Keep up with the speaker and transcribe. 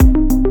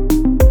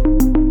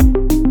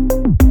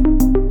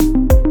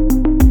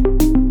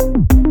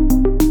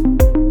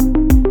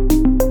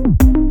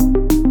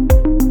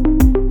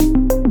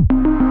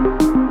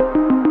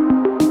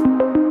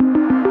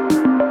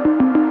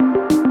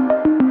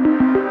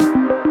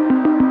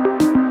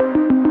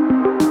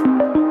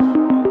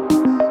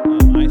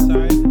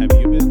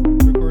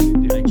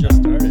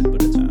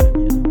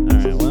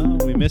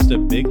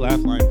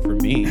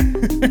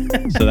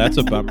So that's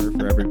a bummer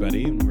for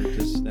everybody. And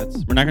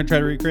we're not gonna try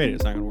to recreate it.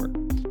 It's not gonna work.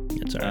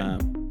 It's all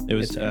right.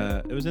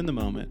 It was in the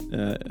moment.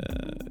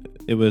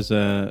 It was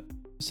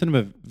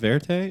cinema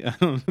verite. I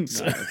don't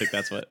think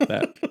that's what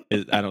that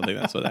is. I don't think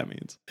that's what that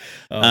means.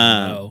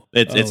 No.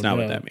 It's not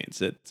what that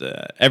means. It's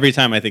every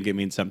time I think it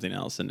means something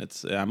else, and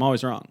I'm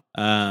always wrong.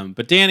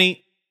 But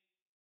Danny,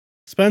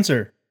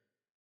 Spencer,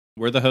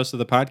 we're the host of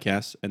the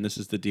podcast, and this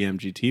is the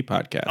DMGT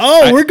podcast.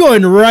 Oh, we're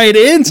going right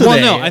into Well,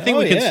 that. no, I think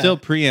we can still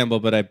preamble,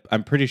 but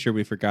I'm pretty sure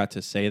we forgot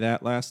to say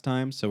that last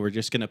time, so we're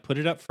just gonna put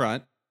it up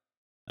front,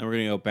 and we're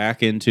gonna go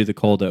back into the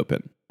cold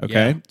open.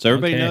 Okay, Yeah, so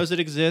everybody okay. knows it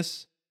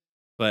exists,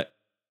 but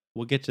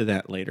we'll get to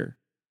that later.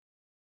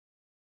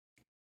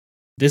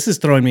 This is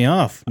throwing me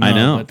off. I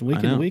know, but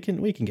we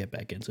can get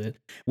back into it.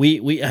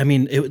 I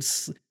mean, it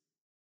was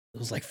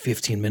like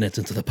 15 minutes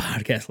into the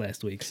podcast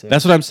last week. So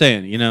That's what I'm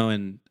saying,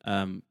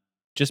 and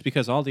just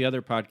because all the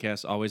other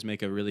podcasts always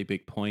make a really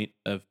big point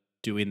of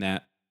doing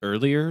that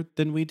earlier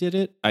than we did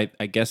it, I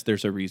guess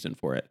there's a reason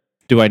for it.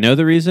 Do I know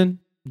the reason?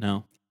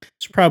 No.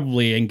 it's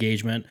probably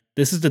engagement.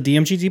 This is the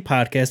DMGT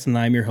podcast, and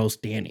I'm your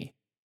host, Danny.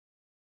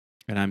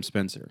 And I'm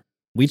Spencer.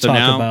 We So talk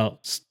now-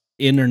 about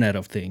Internet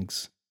of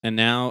Things. And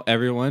now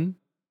everyone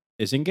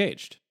is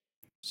engaged.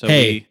 So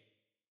Hey,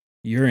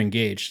 You're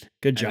engaged.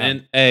 Good job. and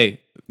then, hey,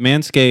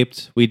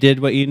 Manscaped, we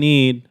did what you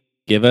need.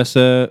 Give us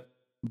a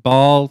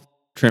ball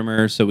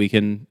trimmer so we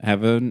can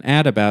have an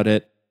ad about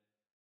it.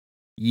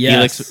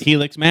 Yes.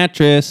 Helix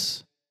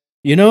mattress.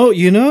 You know,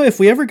 if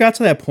we ever got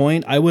to that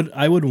point, I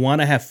would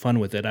want to have fun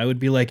with it. I would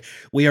be like,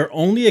 we are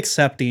only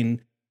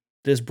accepting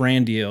this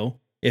brand deal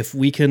if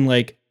we can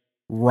like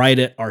write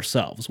it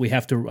ourselves. We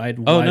have to write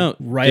Danny,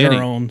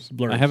 our own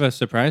blurb. I have a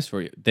surprise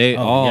for you. They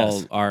all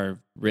yes. are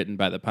written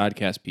by the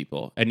podcast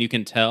people, and you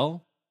can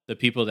tell the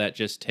people that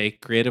just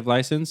take creative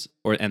license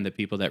and the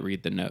people that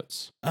read the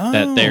notes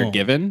that they're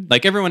given.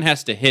 Like everyone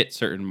has to hit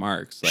certain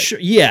marks. Like, Sure.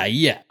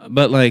 Yeah.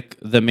 but like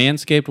the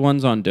Manscaped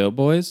ones on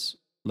Doughboys,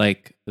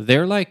 like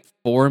they're like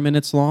 4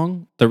 minutes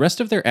long. The rest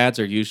of their ads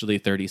are usually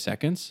 30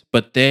 seconds,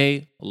 but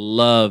they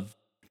love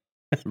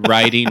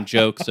writing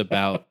jokes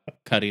about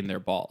cutting their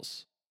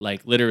balls.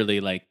 Like literally,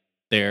 like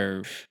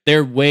they're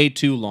way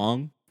too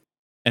long,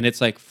 and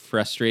it's like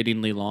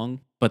frustratingly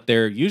long. But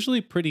they're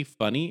usually pretty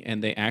funny,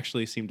 and they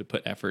actually seem to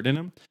put effort in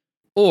them.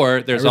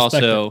 Or there's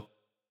also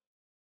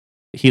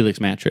Helix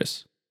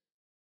mattress,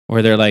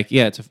 where they're like,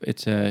 yeah,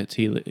 it's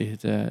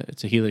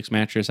a Helix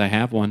mattress. I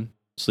have one.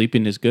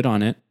 Sleeping is good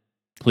on it.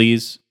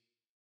 Please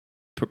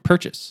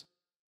purchase.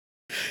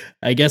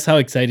 I guess how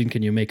exciting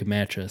can you make a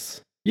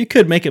mattress? You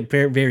could make it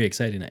very, very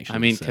exciting, actually. I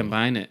mean, so.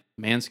 combine it.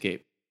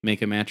 Manscaped.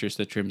 Make a mattress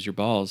that trims your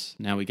balls.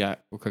 Now we're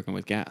cooking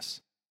with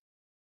gas.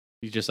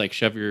 You just like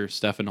shove your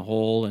stuff in a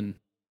hole, and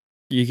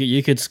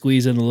You could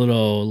squeeze in a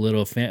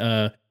little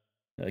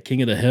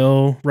King of the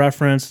Hill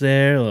reference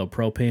there, a little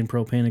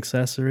propane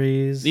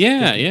accessories.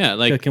 yeah,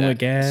 like cooking with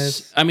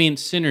gas. I mean,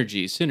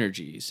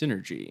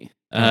 synergy.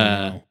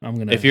 I'm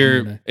gonna if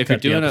you're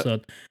cut doing the a-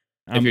 episode. if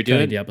I'm you're cutting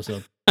doing- the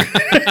episode.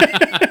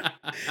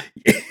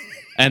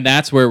 And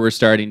that's where we're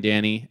starting,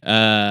 Danny.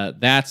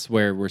 That's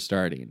where we're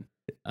starting.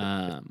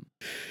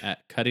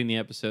 At cutting the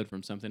episode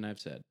from something I've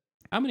said.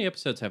 How many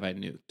episodes have I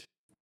nuked?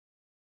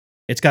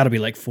 It's got to be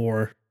like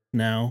 4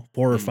 now,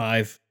 4 or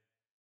 5.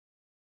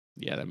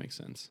 Yeah, that makes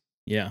sense.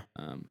 Yeah.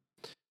 Um,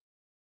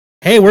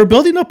 Hey, we're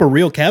building up a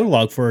real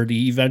catalog for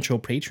the eventual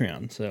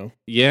Patreon. So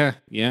yeah,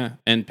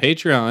 and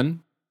Patreon,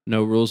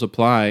 no rules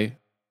apply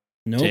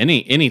no, to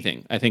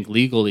anything. I think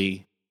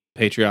legally,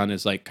 Patreon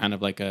is like kind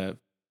of like an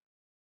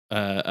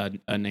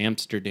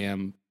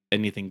Amsterdam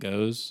anything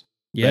goes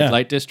red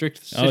light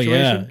district situation. Oh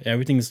yeah,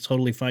 everything's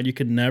totally fine. You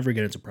could never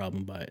get into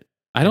problem by it.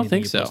 I don't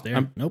Anything think you so. post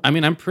there. Nope. I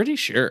mean, I'm pretty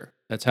sure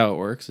that's how it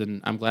works,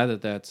 and I'm glad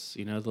that that's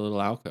the little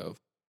alcove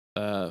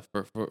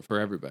for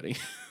everybody.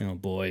 Oh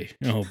boy.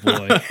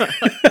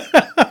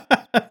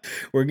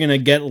 We're gonna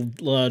get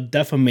a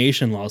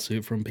defamation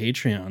lawsuit from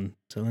Patreon,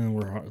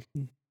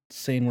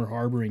 saying we're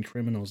harboring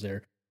criminals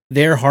there.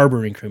 They're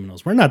harboring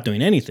criminals. We're not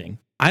doing anything.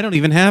 I don't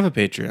even have a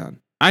Patreon.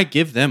 I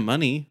give them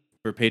money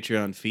for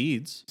Patreon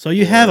feeds. So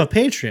you have a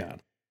Patreon.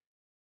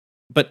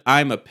 But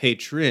I'm a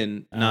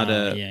patron, not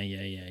a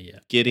yeah.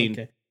 getting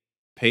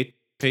Okay.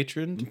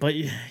 patron. But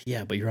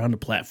but you're on the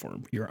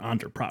platform. You're on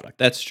their product.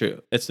 That's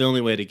true. It's the only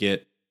way to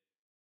get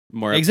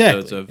more Exactly,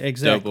 episodes of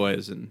exactly.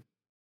 Doughboys and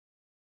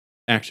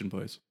Action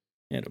Boys.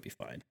 It'll be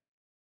fine.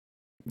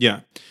 Yeah.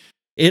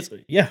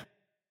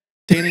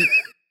 Danny.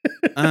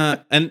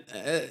 And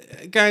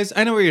guys,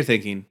 I know what you're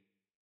thinking.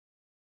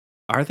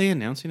 Are they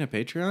announcing a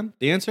Patreon?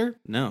 The answer?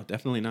 No,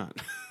 definitely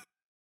not.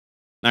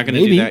 Not going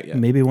to do that yet.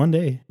 Maybe one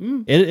day.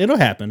 Mm. It'll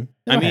happen.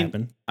 I It'll mean,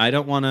 happen. I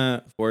don't want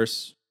to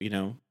force,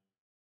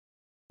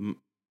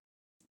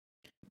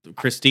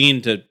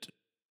 Christine to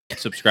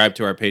subscribe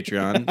to our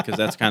Patreon because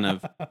that's kind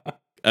of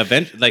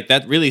like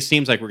that really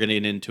seems like we're going to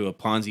get into a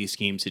Ponzi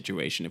scheme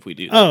situation if we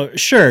do that. Oh,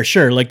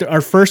 sure. Like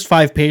our first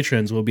 5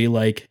 patrons will be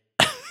like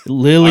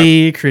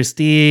Lily,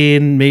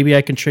 Christine, maybe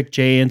I can trick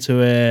Jay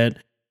into it,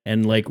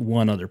 and like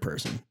one other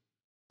person.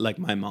 Like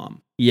my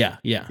mom. Yeah,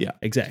 Yeah.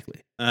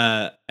 exactly.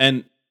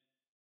 And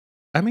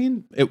I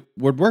mean, it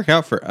would work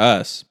out for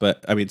us,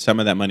 but I mean, some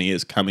of that money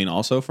is coming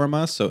also from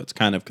us, so it's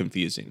kind of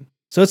confusing.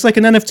 So it's like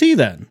an NFT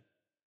then.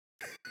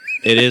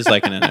 It is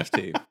like an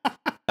NFT.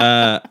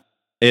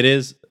 It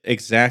is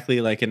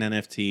exactly like an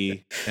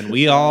NFT, and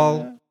we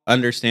all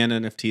understand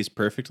NFTs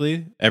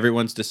perfectly.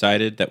 Everyone's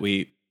decided that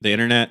the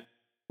internet,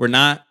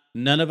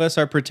 none of us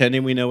are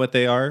pretending we know what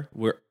they are.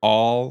 We're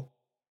all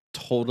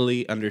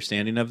totally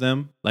understanding of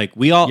them. Like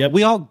we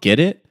all get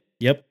it.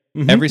 Yep.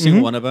 Every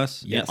single one of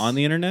us Yes. on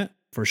the internet.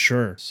 For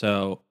sure.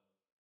 So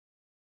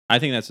I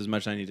think that's as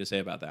much as I need to say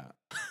about that.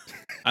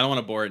 I don't want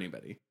to bore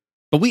anybody,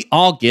 but we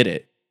all get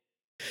it.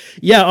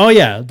 Yeah. Oh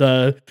yeah.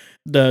 The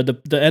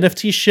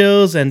NFT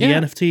shows and the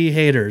NFT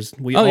haters.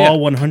 We all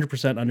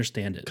 100%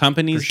 understand it.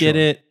 Companies get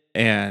it,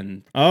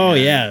 and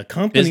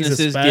companies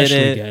businesses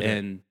especially get it,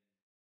 and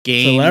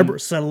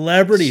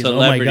celebrities. Oh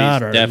my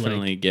god, are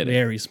definitely get it.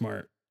 Very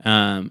smart.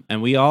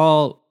 And we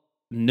all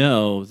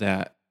know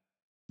that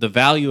the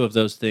value of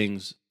those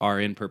things are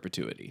in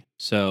perpetuity.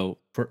 So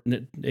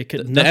the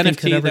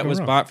NFT that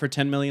was bought for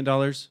 $10 million,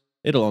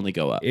 it'll only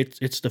go up.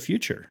 It's the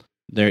future.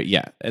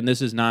 And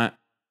this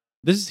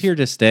is here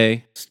to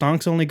stay.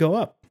 Stonks only go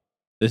up.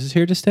 This is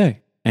here to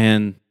stay,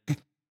 and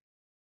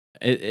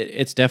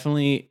it's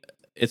definitely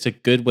a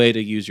good way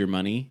to use your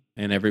money,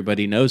 and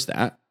everybody knows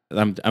that.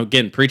 I'm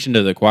again preaching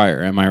to the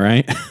choir. Am I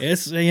right?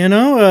 It's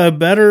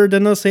better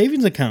than a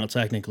savings account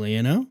technically.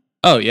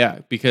 Oh yeah,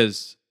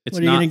 because it's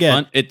what are you not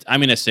gonna get? I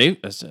mean, a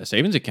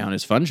savings account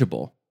is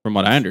fungible, from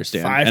what I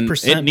understand.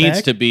 5% and it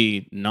needs to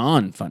be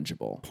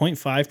non-fungible.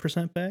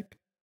 0.5% back.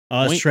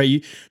 Oh, that's right.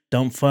 You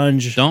don't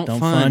funge. Don't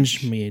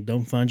funge me.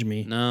 Don't funge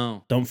me.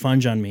 No. Don't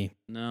funge on me.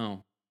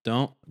 No.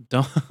 Don't.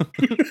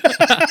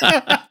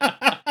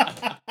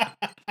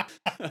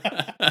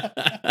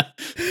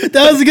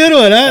 That was a good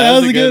one. That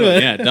was a good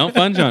one. Yeah, don't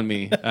funge on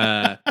me.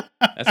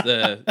 That's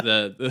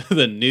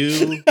the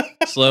new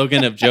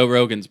slogan of Joe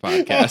Rogan's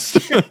podcast.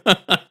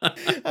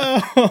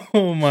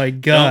 Oh my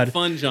god!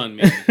 Don't funge on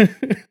me,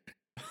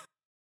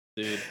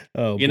 dude.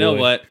 Oh, you know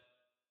what?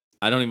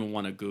 I don't even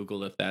want to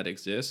Google if that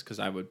exists, because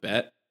I would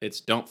bet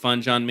it's "Don't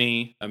funge on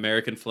me."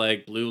 American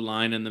flag, blue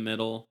line in the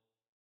middle.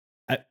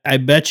 I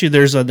bet you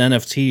there's an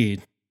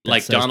NFT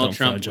like Donald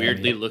Trump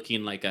weirdly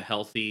looking like a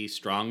healthy,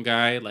 strong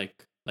guy, like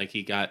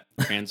he got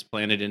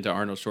transplanted into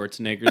Arnold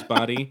Schwarzenegger's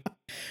body.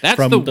 That's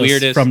the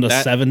weirdest from the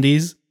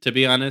 70s. To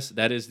be honest,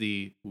 that is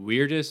the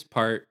weirdest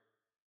part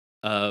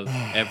of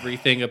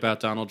everything about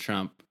Donald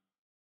Trump,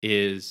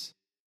 is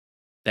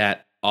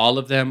that all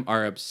of them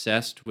are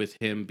obsessed with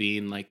him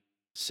being like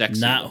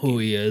sexy, not looking. Who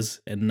he is,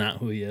 and not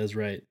who he is,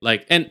 right?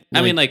 Like, and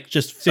I mean, like,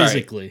 just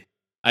physically.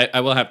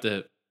 I will have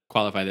to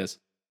qualify this.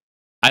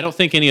 I don't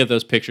think any of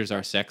those pictures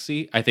are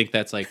sexy. I think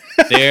that's like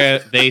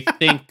they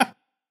think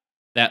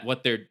that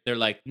what they're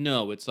like,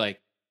 no, it's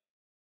like,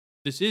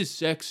 this is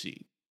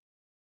sexy,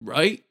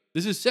 right?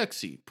 This is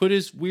sexy. Put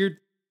his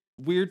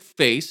weird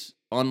face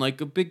on like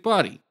a big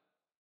body.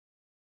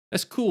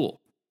 That's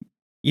cool.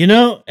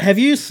 Have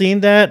you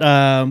seen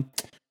that?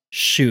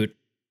 Shoot,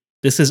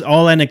 this is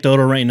all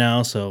anecdotal right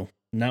now, so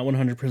not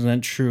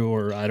 100% true,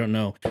 or I don't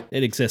know.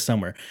 It exists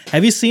somewhere.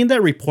 Have you seen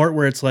that report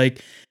where it's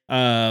like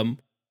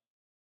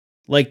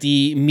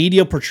the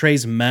media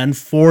portrays men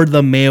for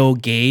the male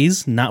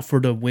gaze, not for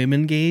the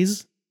women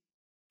gaze?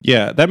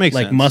 Yeah, that makes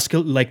sense.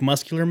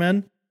 Muscular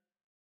men.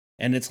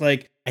 And it's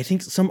like, I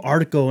think some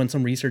article and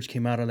some research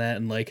came out of that,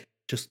 and like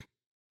just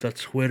the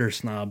Twitter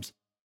snobs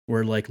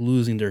were like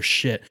losing their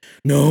shit.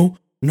 No,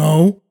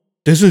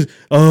 this is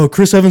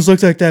Chris Evans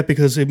looks like that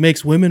because it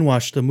makes women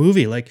watch the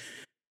movie. Like,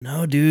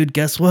 no, dude,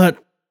 guess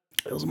what?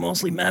 It was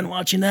mostly men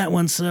watching that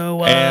one.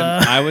 So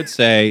and I would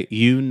say,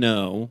 you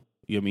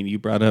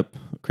brought up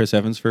Chris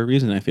Evans for a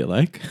reason, I feel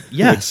like.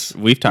 Yes.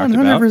 We've talked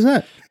 100%.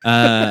 about.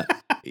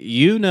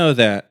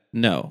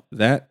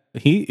 That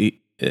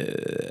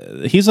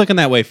he's looking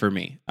that way for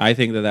me. I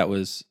think that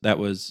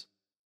was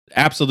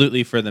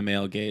absolutely for the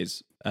male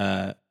gaze.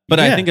 But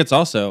I think it's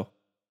also,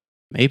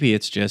 maybe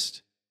it's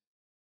just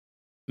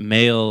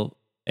male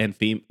and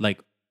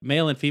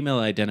female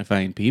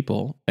identifying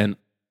people, and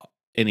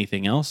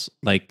anything else,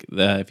 like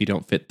if you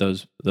don't fit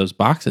those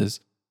boxes,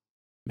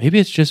 maybe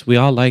it's just we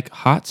all like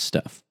hot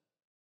stuff.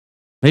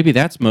 Maybe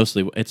that's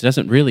mostly, it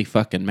doesn't really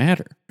fucking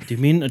matter. Do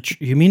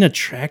you mean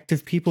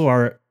attractive people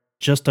are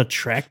just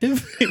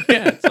attractive?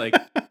 Yeah, it's like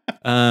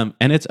and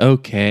it's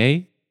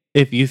okay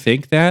if you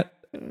think that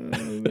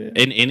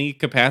in any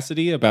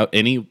capacity about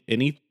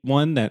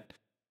anyone, that,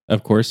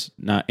 of course,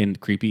 not in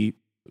creepy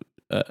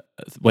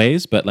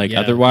ways, but like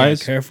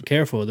otherwise. Yeah,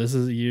 careful. This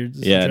is you're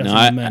just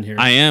men here.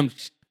 I am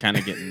kind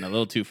of getting a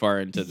little too far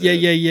into the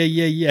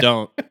yeah.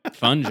 Don't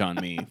funge on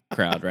me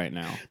crowd right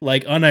now.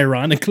 Like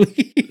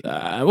unironically.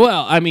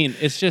 Well, I mean,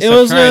 it's just it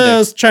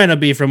was trying to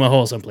be from a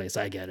wholesome place.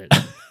 I get it.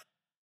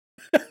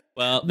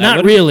 Well,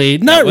 not really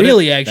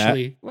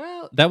actually.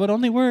 That would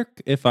only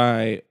work if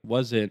I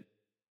wasn't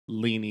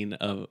leaning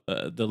the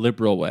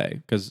liberal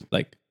way, because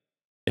like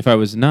if I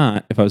was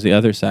the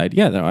other side,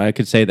 I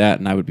could say that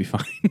and I would be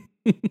fine.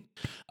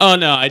 Oh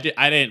no, I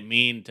didn't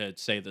mean to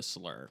say the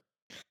slur.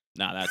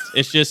 No,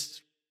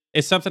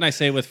 it's something I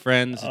say with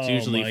friends. It's Oh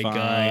usually my fine.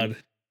 god.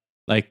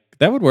 Like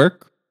that would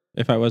work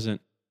if I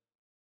wasn't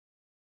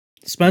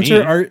Spencer,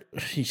 me. are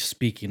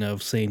speaking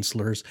of saying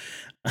slurs.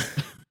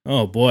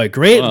 Oh boy,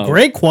 great Well,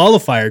 great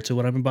qualifier to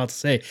what I'm about to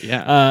say.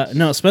 yeah.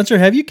 No, Spencer,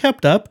 have you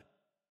kept up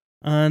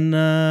on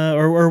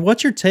or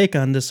what's your take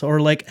on this, or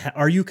like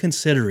are you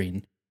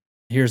considering?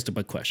 Here's the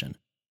big question.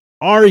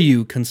 Are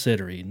you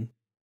considering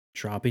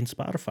dropping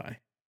Spotify?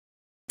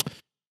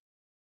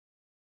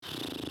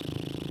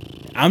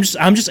 I'm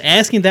just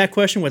asking that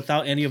question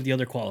without any of the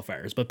other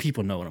qualifiers, but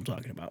people know what I'm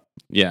talking about.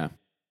 Yeah.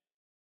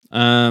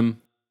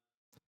 Um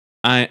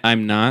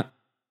I'm not.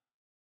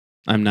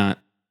 I'm not.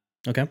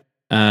 Okay.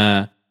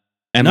 Uh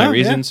and my No, yeah.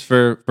 reasons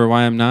for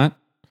why I'm not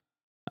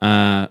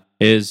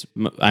is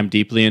I'm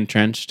deeply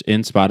entrenched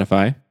in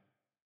Spotify.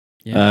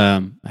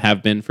 Yeah.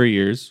 Have been for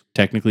years.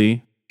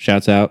 Technically,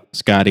 shouts out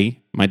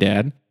Scotty, my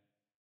dad.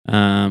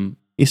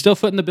 He's still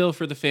footing the bill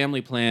for the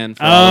family plan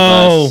for all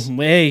of Oh, us.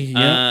 hey, yep,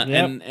 yep.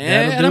 That'll And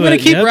I'm do gonna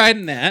it. keep Yep.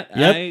 riding that.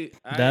 Yep.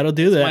 That'll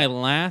do It's my that.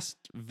 last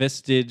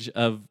vestige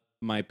of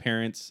my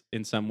parents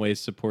in some ways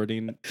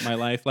supporting my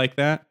life like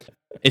that.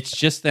 It's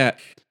just that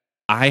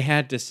I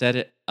had to set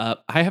it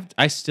up.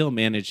 I still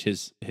manage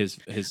his Oh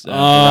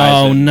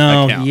Verizon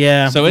no, account,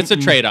 yeah. so it's a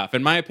Mm-mm. trade off.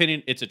 In my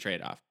opinion, it's a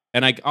trade off.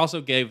 And I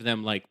also gave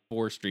them like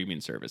 4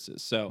 streaming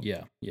services, so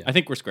Yeah, yeah. I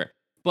think we're square.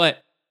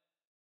 But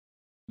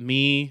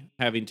me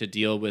having to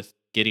deal with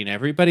getting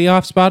everybody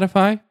off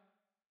Spotify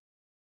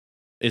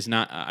is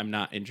not. I'm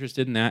not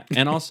interested in that.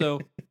 And also,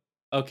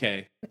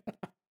 okay,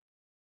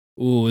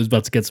 Ooh, it's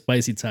about to get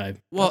spicy time.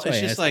 well, That's why I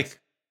it's just asked this.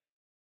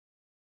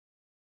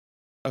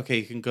 like okay,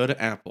 you can go to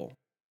Apple.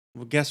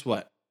 Well, guess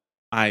what?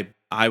 I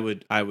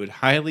would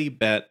highly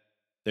bet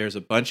there's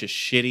a bunch of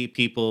shitty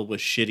people with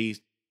shitty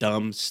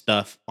dumb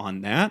stuff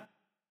on that.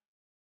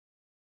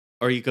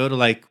 Or you go to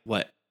like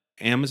what?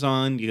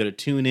 Amazon, you go to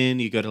TuneIn,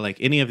 you go to like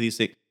any of these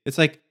things. It's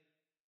like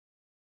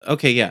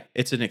okay, yeah,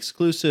 it's an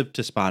exclusive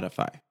to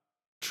Spotify.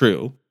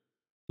 True.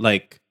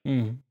 Like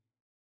Mm.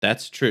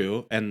 that's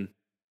true and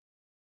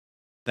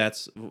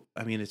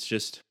I mean it's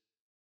just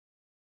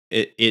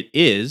it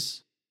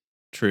is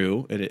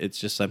true. It's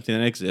just something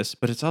that exists,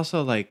 but it's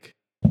also like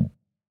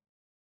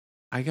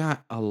I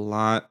got a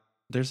lot.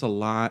 There's a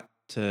lot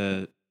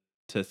to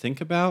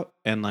think about,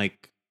 and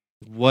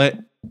what,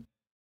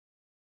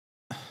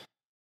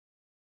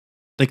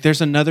 like,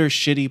 there's another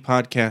shitty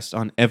podcast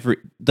on every.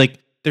 Like,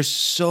 there's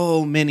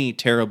so many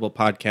terrible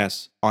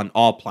podcasts on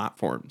all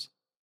platforms.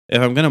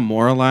 If I'm gonna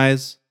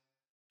moralize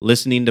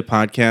listening to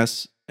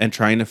podcasts and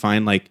trying to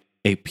find like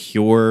a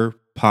pure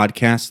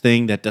podcast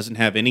thing that doesn't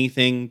have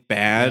anything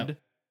Yeah. bad,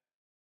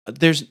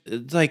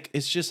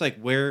 it's just like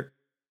where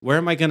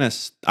am I gonna?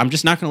 I'm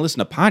just not gonna listen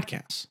to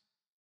podcasts.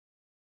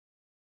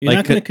 You're Like,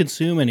 not going to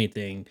consume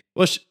anything.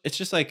 well, it's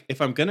just like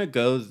if I'm gonna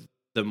go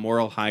the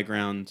moral high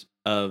ground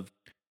of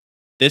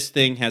this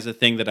thing has a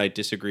thing that I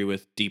disagree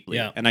with deeply,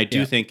 Yeah. and I do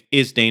Yeah. think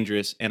is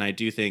dangerous, and I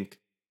do think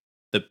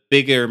the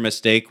bigger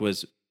mistake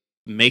was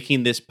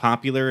making this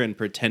popular and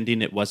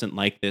pretending it wasn't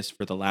like this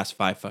for the last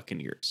 5 fucking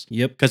years.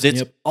 Yep. Because it's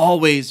Yep.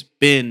 always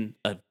been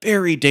a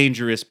very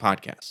dangerous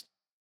podcast.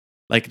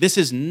 Like this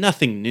is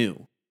nothing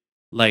new.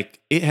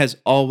 Like it has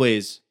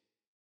always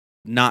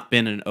not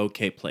been an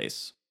okay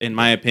place, in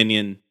my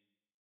opinion,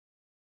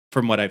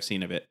 from what I've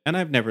seen of it. And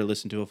I've never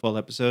listened to a full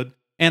episode,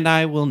 and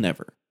I will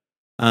never.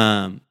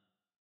 Um,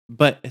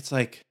 but it's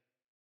like,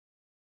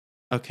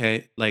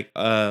 okay, like,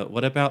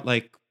 what about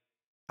like,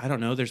 I don't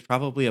know, there's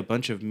probably a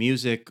bunch of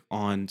music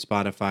on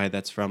Spotify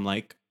that's from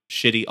like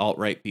shitty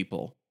alt-right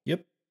people.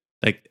 Yep.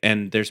 Like,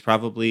 and there's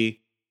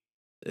probably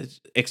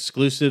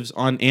exclusives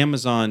on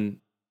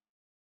Amazon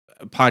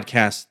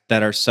podcasts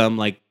that are some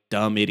like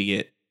dumb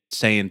idiot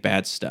saying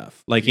bad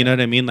stuff. Like, you know Yeah.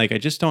 what I mean? Like, I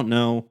just don't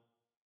know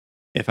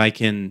if I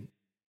can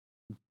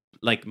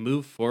like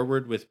move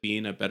forward with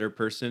being a better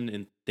person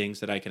in things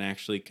that I can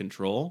actually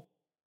control,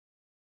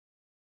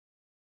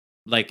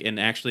 like and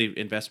actually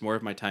invest more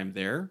of my time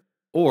there,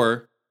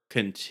 or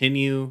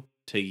continue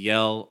to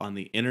yell on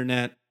the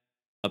internet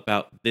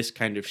about this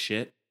kind of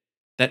shit.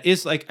 That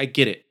is like I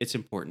get it. It's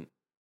important.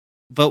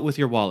 Vote with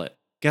your wallet.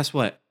 Guess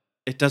what?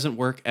 It doesn't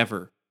work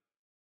ever.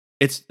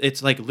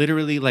 It's like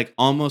literally like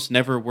almost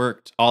never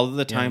worked. All of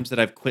the Yeah. times that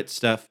I've quit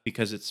stuff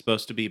because it's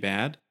supposed to be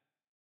bad,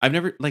 I've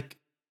never like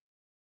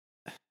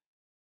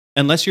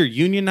unless you're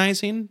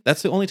unionizing,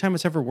 that's the only time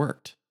it's ever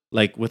worked.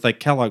 Like with like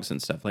Kellogg's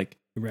and stuff.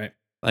 Right.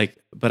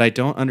 But I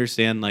don't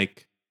understand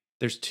like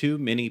there's too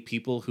many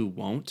people who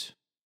won't.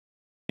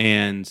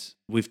 And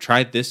we've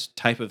tried this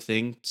type of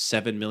thing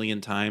 7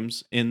 million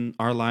times in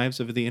our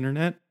lives over the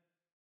internet.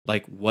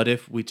 Like, what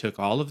if we took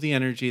all of the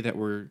energy that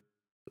we're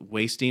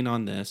wasting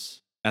on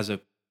this as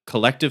a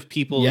collective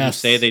people who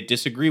say Yes. they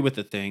disagree with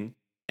the thing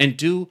and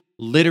do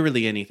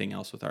literally anything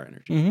else with our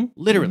energy? Mm-hmm.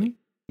 Literally.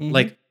 Mm-hmm.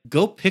 Like,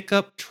 go pick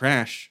up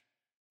trash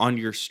on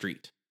your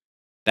street.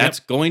 That's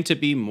Yep. going to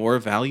be more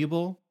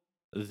valuable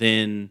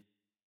than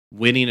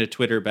winning a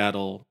Twitter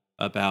battle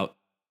about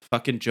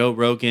fucking Joe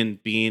Rogan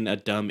being a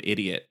dumb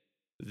idiot.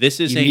 This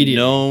is a Immediately.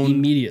 known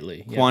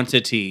Immediately. Yeah.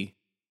 quantity,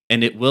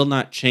 and it will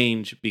not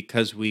change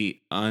because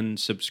we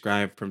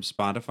unsubscribe from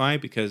Spotify,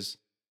 because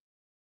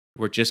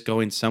we're just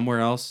going somewhere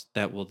else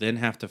that will then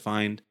have to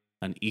find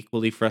an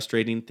equally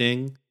frustrating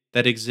thing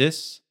that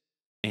exists.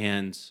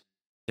 And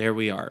there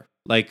we are.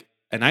 Like,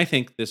 and I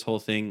think this whole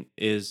thing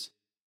is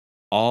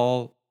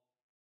all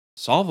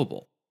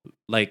solvable.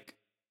 Like,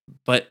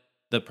 but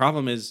the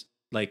problem is,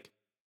 like,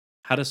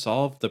 how to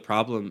solve the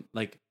problem.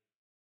 Like,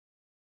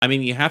 I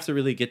mean, you have to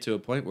really get to a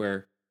point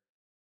where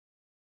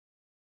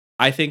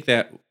I think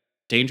that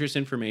dangerous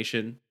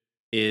information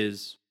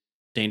is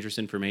dangerous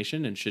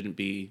information and shouldn't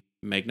be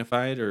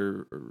magnified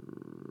or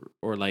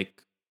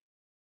like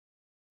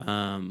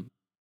um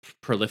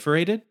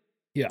proliferated.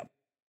 Yeah.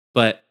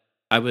 But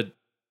I would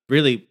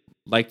really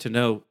like to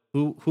know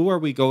who are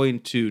we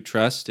going to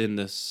trust in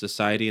the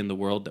society and the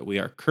world that we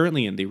are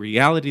currently in, the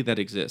reality that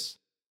exists,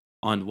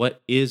 on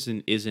what is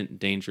and isn't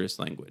dangerous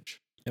language,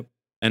 Yep.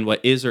 and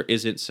what is or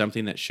isn't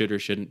something that should or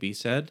shouldn't be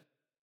said.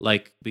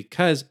 Like,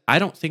 because I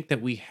don't think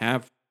that we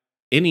have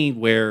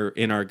anywhere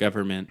in our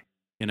government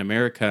in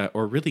America,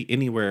 or really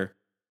anywhere,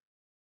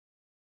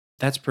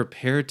 that's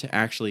prepared to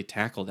actually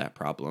tackle that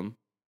problem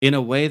in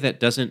a way that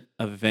doesn't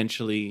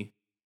eventually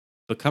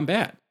become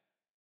bad.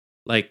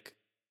 Like,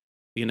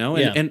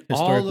 Yeah. and all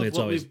Historically, of it's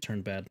what always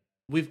turned bad.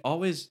 we've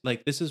always,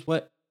 like, this is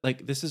what,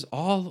 like, this is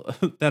all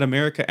that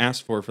America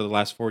asked for the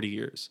last 40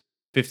 years,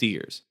 50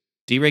 years.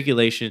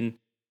 Deregulation,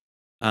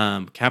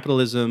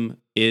 capitalism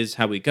is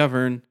how we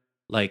govern.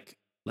 Like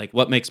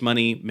what makes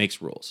money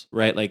makes rules,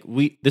 right? Like,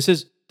 this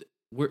is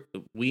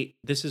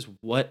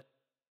what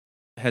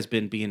has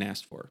been being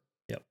asked for.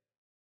 Yep.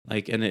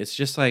 Like, and it's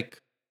just like,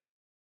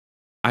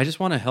 I just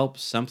want to help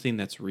something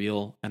that's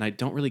real, and I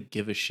don't really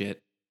give a shit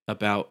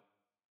about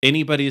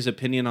anybody's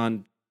opinion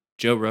on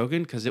Joe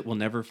Rogan, because it will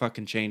never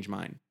fucking change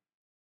mine.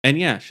 And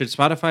yeah, should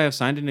Spotify have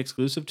signed an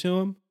exclusive to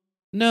him?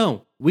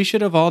 No, we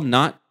should have all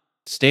not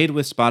stayed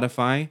with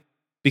Spotify,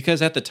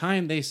 because at the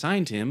time they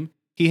signed him,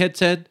 he had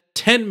said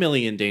 10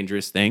 million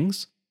dangerous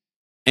things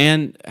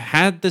and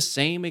had the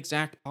same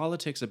exact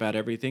politics about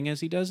everything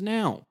as he does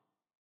now.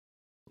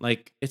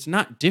 Like, it's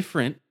not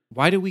different.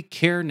 Why do we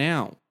care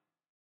now?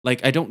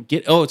 Like, I don't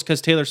get. Oh, it's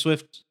because Taylor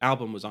Swift's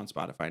album was on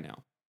Spotify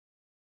now.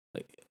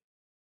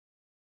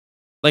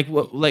 Like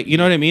what? Like, you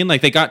know what I mean?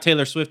 Like, they got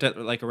Taylor Swift at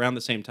like around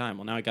the same time.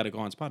 Well, now I got to go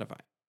on Spotify.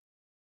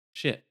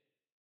 Shit.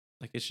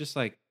 Like, it's just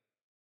like,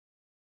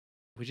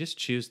 we just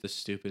choose the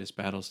stupidest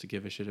battles to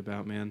give a shit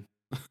about, man.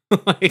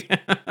 Like,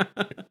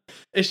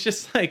 it's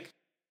just like,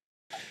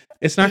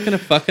 it's not going to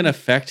fucking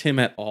affect him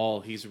at all.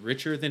 He's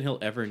richer than he'll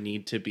ever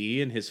need to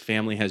be, and his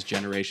family has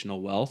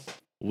generational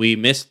wealth. We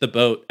missed the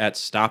boat at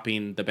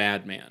stopping the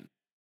bad man.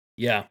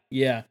 Yeah.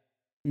 Yeah.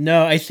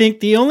 No, I think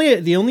the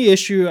only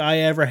issue I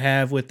ever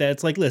have with that,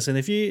 it's like, listen,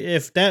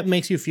 if that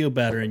makes you feel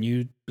better and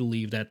you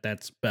believe that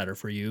that's better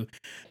for you,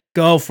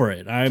 go for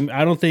it. I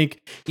don't think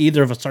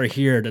either of us are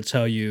here to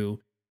tell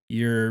you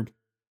you're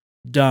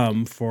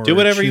dumb for Do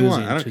whatever you choosing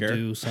want. I don't to care.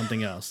 do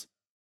something else.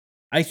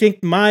 I think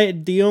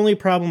the only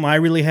problem I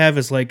really have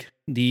is like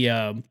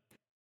the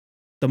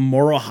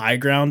moral high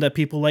ground that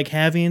people like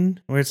having,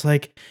 where it's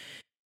like,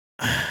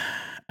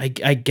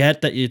 I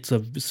get that it's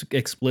a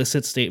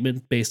explicit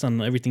statement based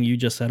on everything you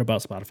just said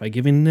about Spotify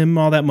giving them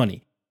all that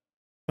money,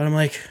 but I'm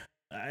like,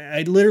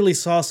 I literally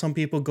saw some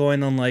people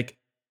going on like,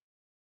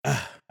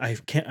 I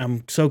can't.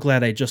 I'm so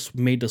glad I just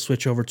made the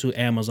switch over to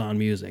Amazon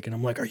Music, and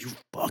I'm like, are you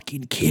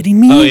fucking kidding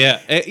me? Oh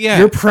yeah, yeah.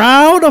 You're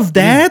proud of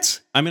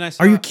that? I mean,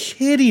 Are you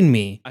kidding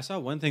me? I saw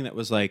one thing that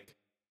was like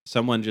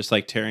someone just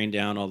like tearing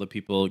down all the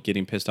people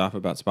getting pissed off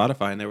about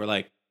Spotify, and they were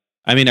like,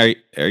 I mean,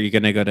 are you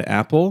going to go to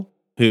Apple,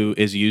 who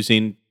is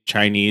using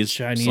Chinese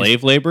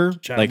slave labor?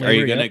 Like, are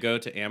you going to go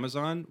to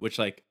Amazon, which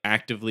like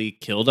actively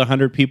killed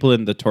 100 people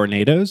in the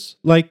tornadoes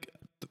like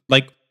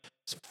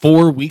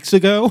 4 weeks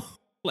ago?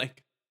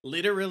 Like,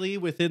 literally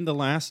within the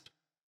last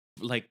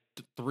like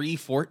 3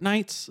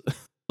 fortnights,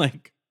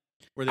 like,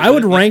 where they I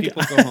would rank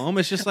people go home.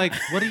 It's just like,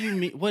 what do you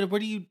mean? What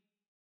do you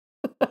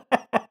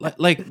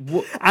like?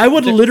 I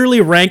would literally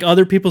rank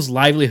other people's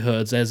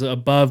livelihoods as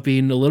above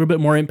being a little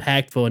bit more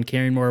impactful and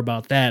caring more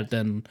about that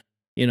than,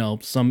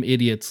 some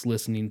idiots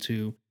listening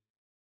to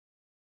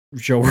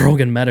Joe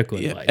Rogan medical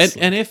advice.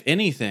 And if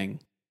anything,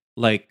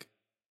 like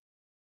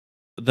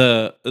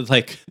the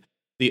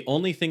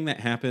only thing that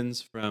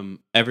happens from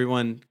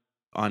everyone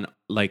on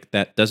like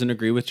that doesn't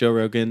agree with Joe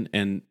Rogan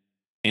and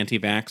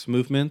anti-vax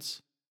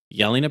movements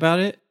yelling about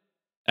it,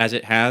 as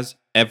it has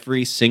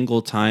every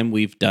single time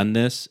we've done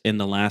this in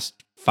the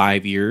last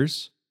 5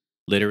 years,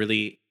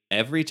 literally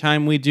every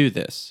time we do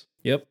this.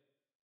 Yep.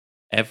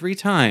 Every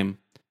time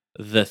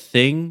the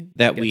thing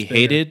that we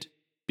hated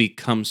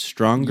becomes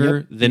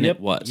stronger than it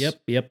was.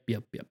 Yep.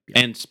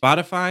 And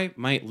Spotify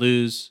might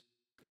lose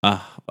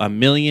a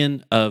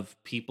million of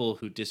people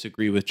who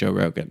disagree with Joe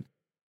Rogan.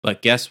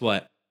 But guess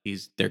what?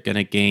 They're going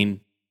to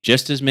gain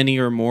just as many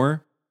or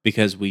more,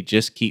 because we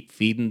just keep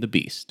feeding the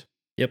beast.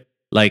 Yep.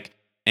 Like,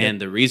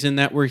 and the reason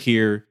that we're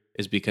here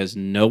is because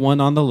no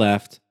one on the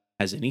left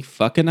has any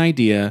fucking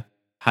idea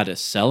how to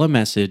sell a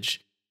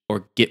message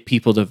or get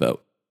people to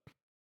vote.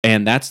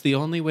 And that's the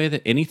only way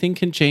that anything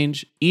can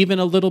change, even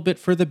a little bit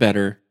for the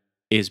better,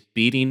 is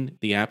beating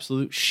the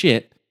absolute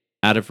shit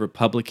out of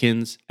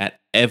Republicans at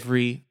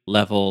every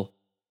level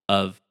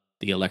of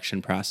the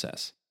election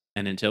process.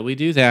 And until we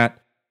do that,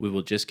 we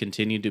will just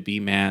continue to be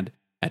mad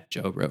at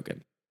Joe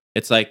Rogan.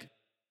 It's like,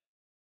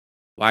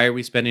 why are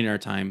we spending our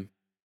time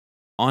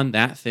on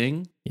that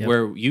thing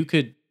where you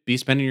could be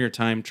spending your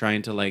time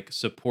trying to like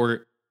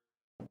support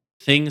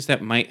things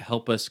that might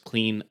help us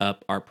clean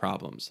up our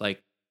problems,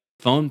 like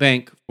phone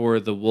bank for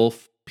the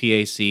Wolf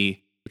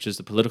PAC, which is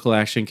the Political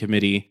Action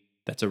Committee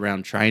that's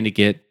around trying to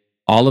get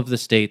all of the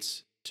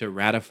states to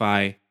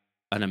ratify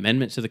an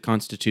amendment to the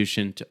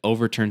Constitution to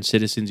overturn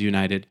Citizens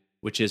United,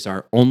 which is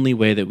our only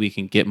way that we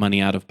can get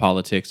money out of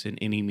politics in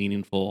any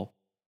meaningful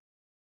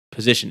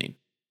positioning.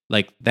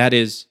 Like, that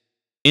is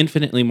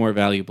infinitely more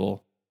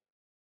valuable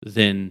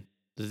than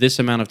this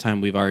amount of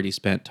time we've already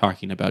spent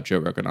talking about Joe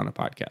Rogan on a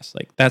podcast.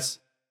 Like, that's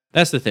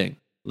the thing.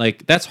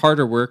 Like, that's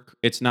harder work.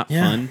 It's not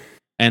fun.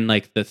 And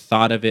like the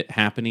thought of it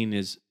happening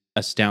is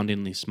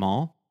astoundingly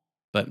small.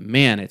 But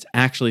man, it's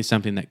actually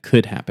something that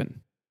could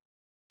happen.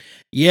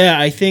 Yeah,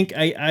 I think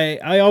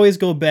I always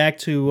go back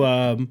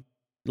to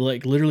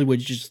like literally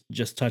what you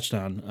just touched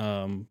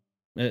on,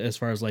 as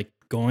far as like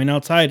going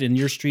outside in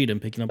your street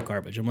and picking up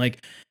garbage. I'm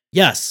like,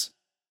 yes,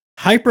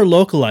 hyper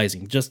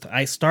localizing.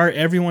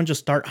 Everyone just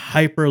start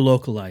hyper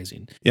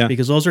localizing. Yeah.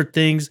 Because those are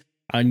things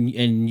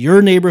in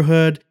your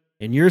neighborhood,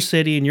 in your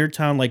city, in your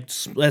town, like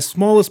as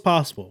small as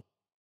possible.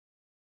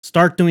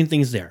 Start doing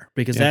things there,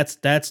 because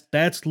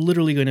that's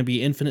literally going to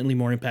be infinitely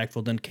more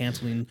impactful than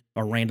canceling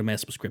a random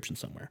ass prescription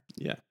somewhere.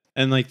 Yeah.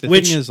 And like the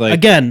Which, thing is, like,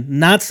 again,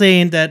 not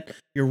saying that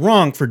you're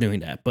wrong for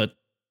doing that, but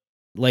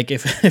like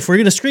if we're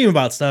gonna scream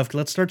about stuff,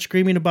 let's start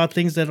screaming about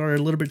things that are a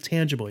little bit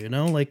tangible, you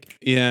know? Like,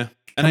 yeah.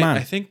 And come on.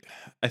 I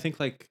think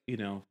like, you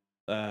know,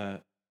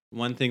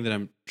 one thing that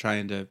I'm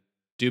trying to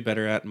do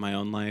better at in my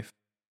own life,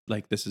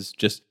 like this is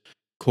just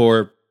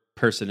core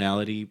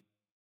personality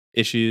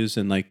issues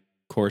and like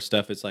core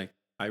stuff. It's like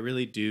I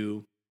really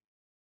do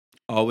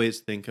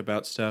always think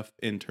about stuff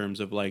in terms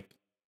of like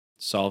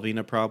solving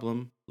a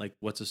problem, like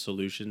what's a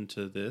solution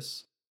to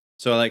this.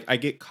 So like I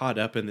get caught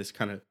up in this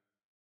kind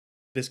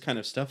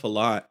of stuff a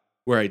lot,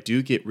 where I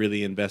do get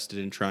really invested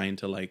in trying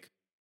to like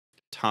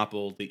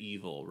topple the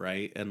evil,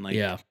 right? And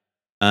like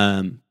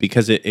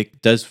because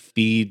it does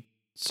feed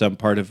some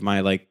part of my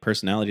like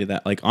personality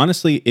that like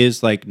honestly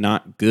is like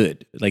not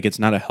good. Like it's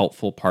not a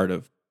helpful part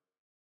of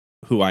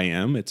who I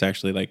am. It's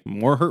actually like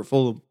more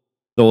hurtful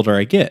the older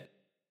I get.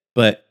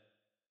 But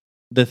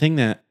the thing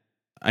that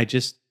I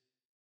just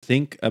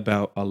think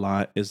about a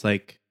lot is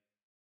like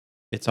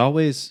it's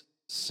always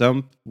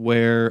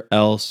somewhere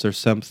else or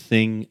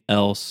something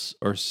else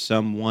or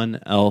someone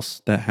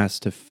else that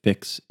has to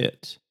fix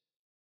it.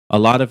 A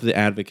lot of the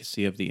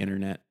advocacy of the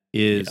internet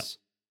is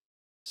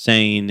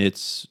saying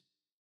it's,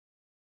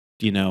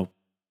 you know,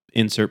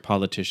 insert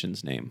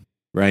politician's name,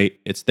 right?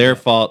 It's their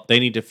fault. They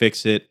need to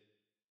fix it.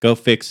 Go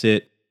fix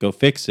it. Go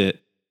fix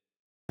it.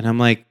 And I'm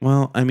like,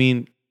 well, I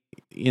mean,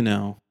 you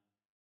know,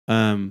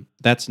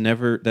 that's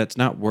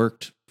not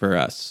worked for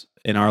us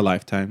in our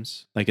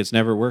lifetimes. Like it's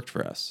never worked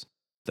for us.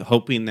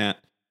 Hoping that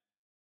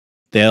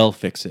they'll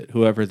fix it,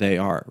 whoever they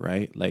are,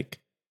 right? Like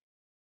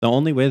the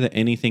only way that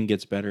anything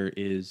gets better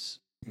is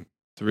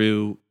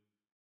through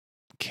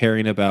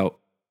caring about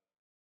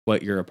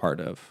what you're a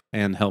part of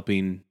and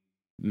helping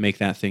make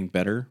that thing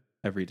better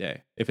every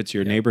day. If it's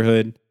your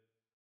neighborhood,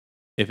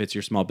 if it's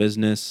your small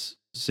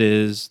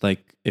businesses,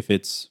 like if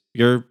it's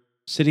your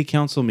city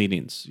council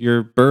meetings,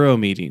 your borough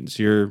meetings,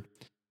 your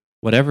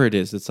whatever it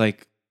is, it's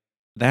like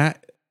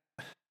that.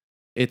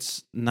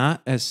 It's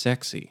not as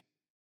sexy.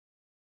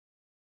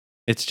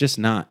 It's just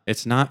not.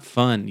 It's not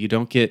fun. You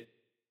don't get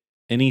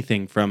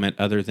anything from it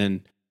other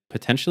than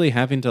potentially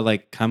having to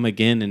like come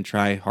again and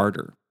try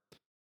harder.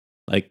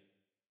 Like,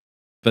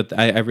 but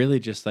I really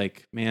just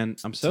like, man,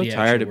 I'm so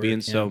tired of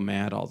being so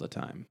mad all the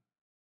time.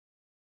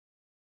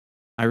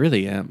 I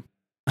really am.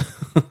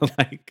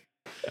 like,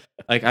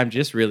 I'm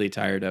just really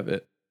tired of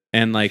it.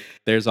 And like,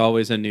 there's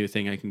always a new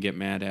thing I can get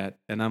mad at.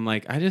 And I'm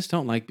like, I just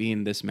don't like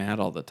being this mad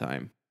all the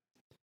time.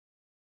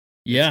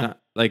 Yeah. It's not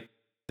like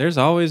there's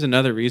always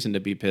another reason to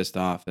be pissed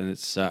off, and it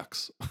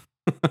sucks.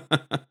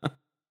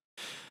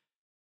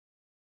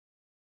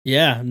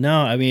 Yeah, no,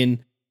 I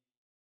mean,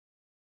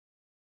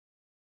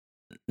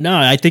 no,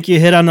 I think you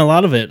hit on a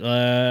lot of it.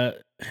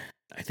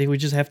 I think we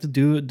just have to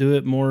do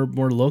it more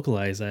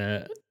localized.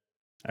 I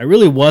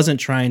really wasn't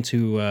trying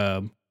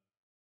to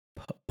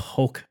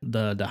poke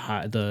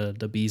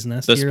the bee's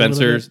nest. The here a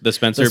little bit.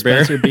 Spencer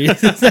bear.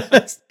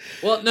 Bee's.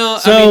 Well, no,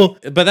 So,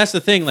 I mean, but that's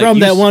the thing. Like from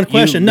you, that one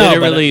question, you no,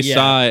 but, literally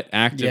saw it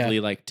actively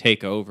like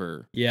take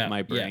over Yeah, my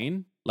yeah.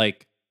 brain,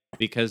 like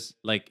because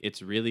like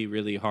it's really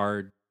really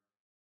hard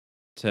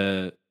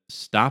to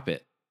stop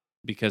it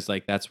because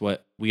like that's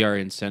what we are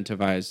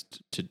incentivized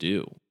to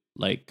do.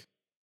 Like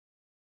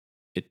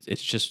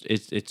it's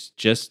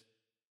just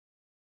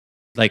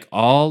Like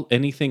all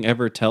anything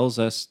ever tells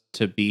us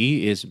to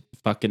be is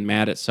fucking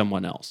mad at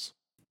someone else.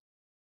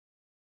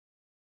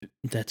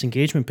 That's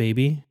engagement,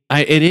 baby.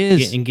 It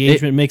is.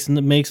 Engagement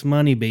makes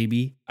money,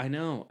 baby. I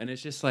know, and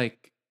it's just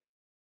like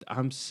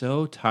I'm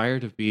so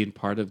tired of being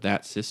part of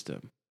that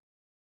system.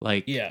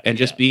 Like Yeah, and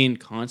yeah. just being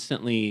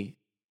constantly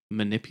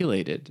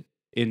manipulated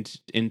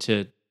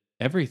into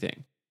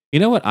everything. You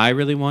know what I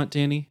really want,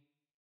 Danny?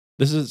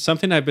 This is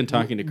something I've been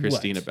talking to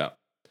Christine What? about.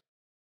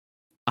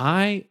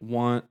 I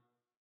want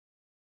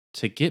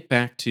to get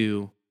back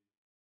to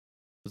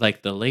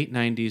like the late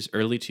 90s,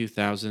 early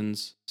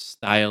 2000s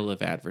style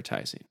of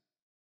advertising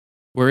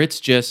where it's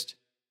just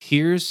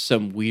here's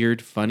some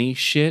weird funny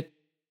shit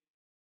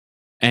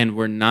and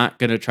we're not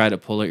going to try to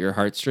pull at your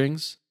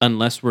heartstrings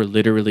unless we're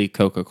literally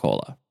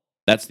Coca-Cola.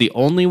 That's the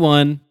only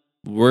one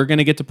we're going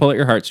to get to pull at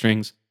your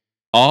heartstrings.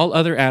 All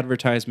other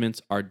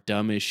advertisements are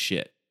dumb as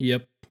shit.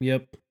 Yep.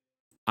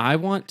 I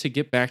want to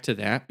get back to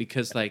that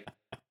because like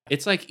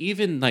it's like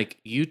even like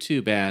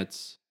YouTube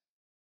ads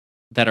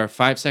that are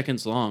 5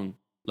 seconds long,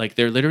 like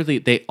they're literally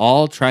they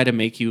all try to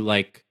make you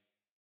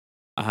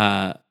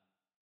uh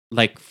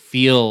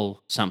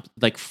feel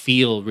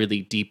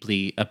really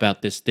deeply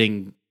about this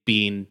thing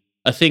being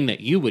a thing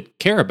that you would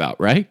care about,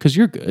 right? Cuz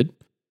you're good.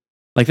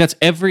 Like that's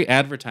every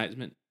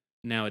advertisement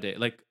nowadays.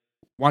 Like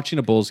watching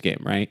a Bulls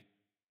game, right?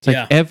 It's like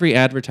Yeah. every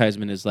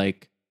advertisement is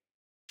like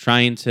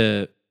trying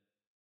to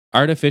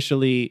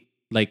artificially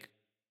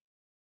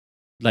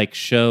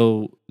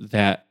show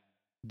that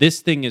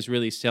this thing is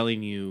really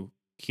selling you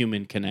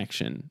human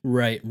connection.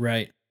 Right.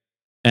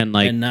 And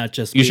like And not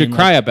just you should being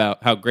cry like,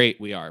 about how great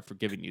we are for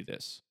giving you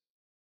this.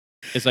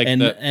 It's like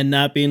and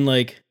not being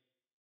like,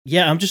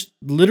 yeah, I'm just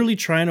literally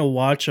trying to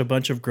watch a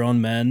bunch of grown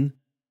men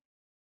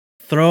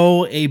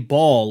throw a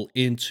ball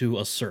into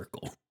a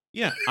circle.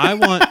 yeah, I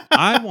want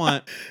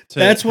to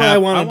That's what I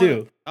want to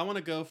do. I want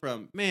to go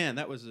from, man,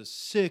 that was a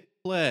sick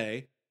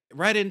play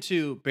right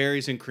into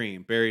berries and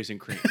cream.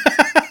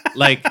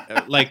 like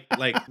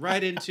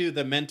right into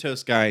the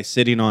Mentos guy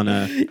sitting on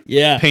a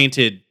Yeah.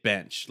 painted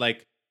bench.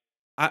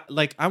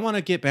 I want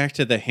to get back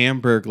to the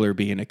Hamburglar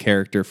being a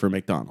character for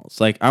McDonald's.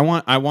 Like I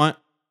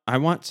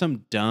want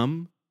some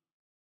dumb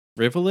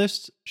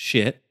frivolous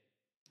shit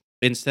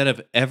instead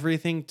of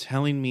everything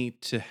telling me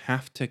to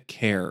have to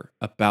care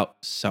about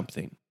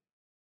something.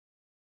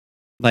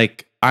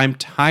 Like I'm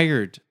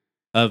tired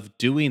of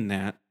doing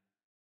that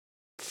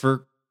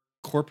for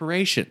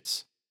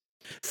corporations.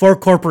 For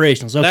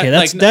corporations. Okay,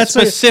 that's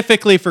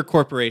specifically for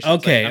corporations.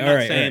 Okay, I'm all not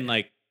right, saying all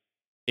right. like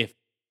if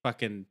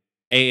fucking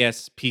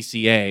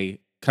ASPCA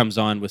comes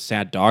on with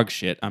sad dog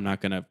shit, I'm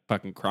not gonna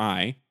fucking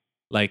cry.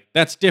 Like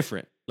that's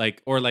different.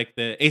 Like or like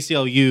the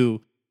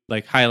ACLU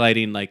like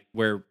highlighting like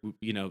where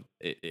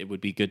it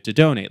would be good to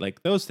donate.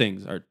 Like those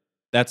things are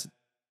that's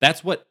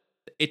what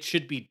it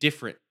should be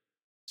different.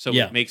 So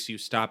Yeah. it makes you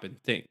stop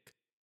and think,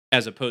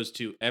 as opposed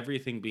to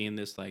everything being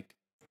this like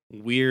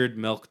weird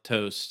milk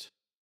toast.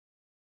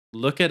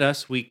 Look at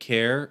us, we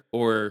care,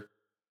 or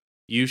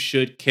you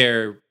should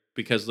care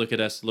because look at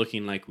us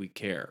looking like we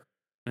care.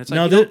 And it's like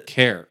No, you don't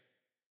care.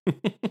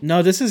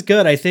 No, this is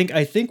good. I think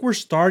we're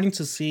starting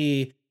to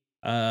see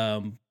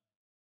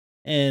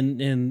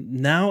and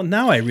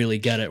now I really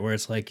get it where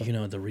it's like,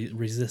 the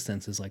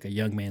resistance is like a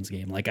young man's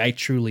game. Like I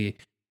truly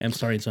am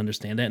starting to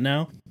understand that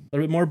now a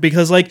little bit more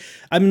because like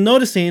I'm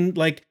noticing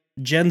like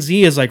Gen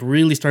Z is like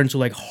really starting to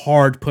like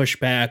hard push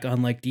back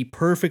on like the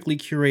perfectly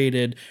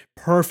curated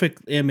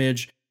perfect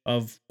image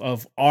of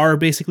our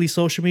basically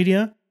social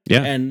media.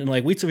 Yeah. And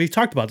like we've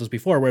talked about this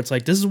before where it's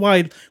like this is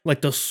why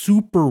like the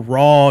super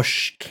raw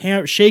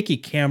shaky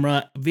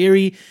camera,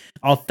 very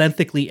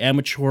authentically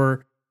amateur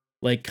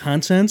like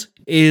content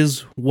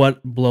is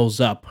what blows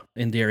up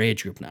in their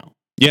age group now.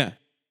 Yeah.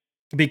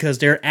 Because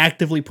they're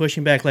actively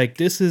pushing back like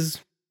this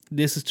is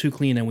too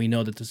clean and we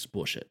know that this is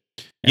bullshit.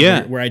 And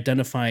Yeah. we're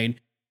identifying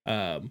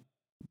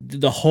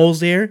the holes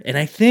there, and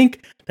I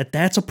think that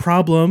that's a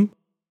problem,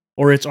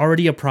 or it's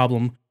already a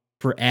problem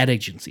for ad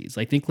agencies.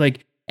 I think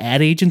like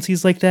ad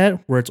agencies like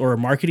that where it's or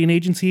marketing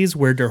agencies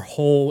where their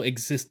whole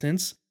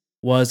existence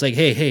was like,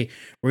 hey,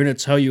 we're going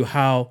to tell you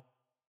how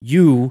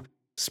you,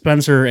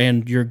 Spencer,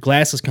 and your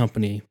glasses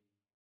company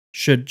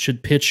should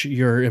pitch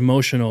your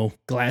emotional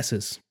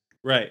glasses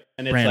Right.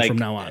 And it's brand like from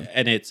now on.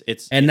 And it's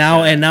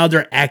now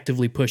they're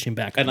actively pushing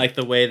back and on like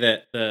the way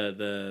that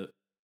the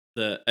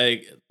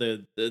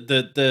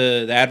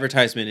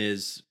advertisement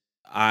is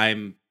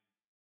I'm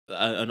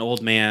an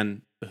old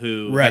man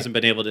who Right. hasn't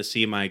been able to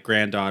see my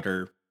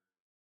granddaughter.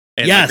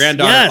 And Yes, my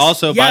granddaughter yes,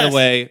 also, by the yes.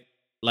 way,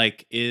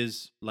 like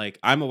is like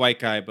I'm a white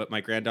guy, but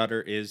my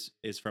granddaughter is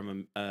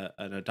from an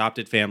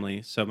adopted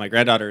family, so my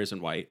granddaughter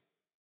isn't white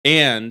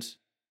and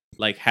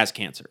like has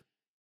cancer.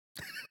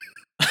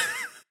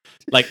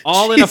 Like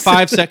all in a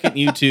 5-second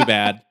YouTube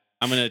ad.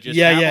 I'm gonna just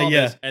have all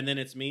this, and then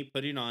it's me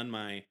putting on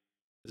my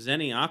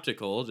Zenni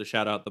Optical to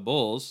shout out the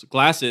Bulls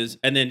glasses,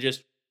 and then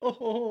just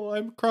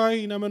I'm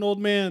crying. I'm an old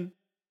man,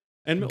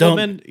 and Don't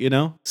old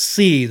men,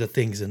 see the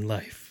things in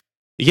life.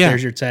 Yeah,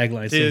 There's your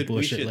tagline, dude, some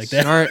bullshit we should like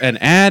that. start an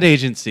ad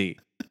agency.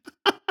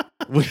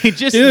 We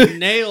just Dude.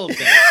 nailed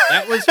that.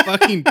 That was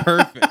fucking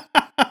perfect.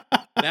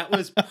 That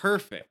was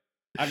perfect.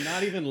 I'm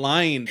not even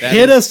lying.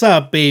 Hit us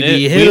up,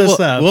 baby. Hit us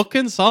up. We'll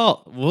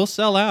consult. We'll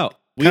sell out.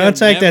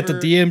 Contact at the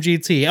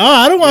DMGT. Oh,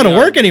 I don't want to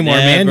work anymore,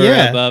 man.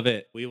 Yeah. Above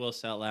it. We will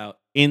sell out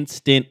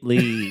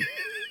instantly.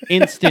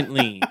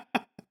 Instantly.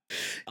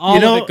 All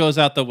of it goes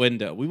out the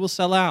window. We will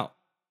sell out.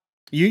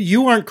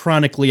 You aren't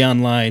chronically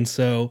online,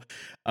 so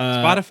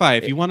Spotify,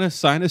 if you want to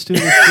sign us to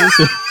an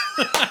exclusive.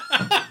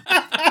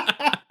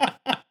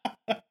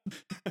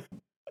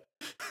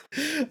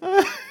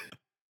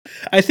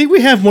 I think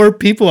we have more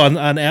people on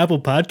Apple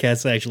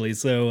Podcasts actually.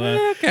 So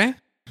okay.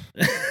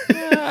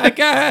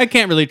 I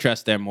can't really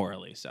trust them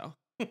morally, so.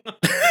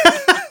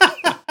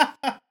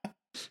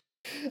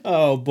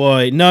 Oh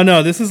boy,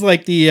 no, this is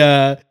like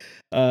the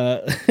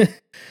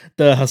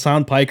the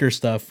Hassan Piker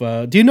stuff.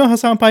 Do you know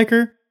Hassan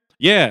Piker?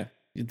 Yeah,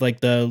 like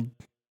the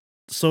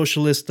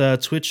socialist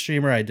Twitch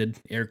streamer. I did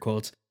air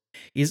quotes.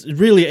 He's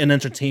really an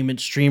entertainment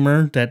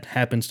streamer that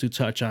happens to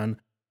touch on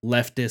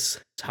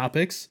leftist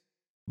topics,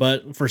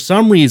 but for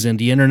some reason,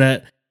 the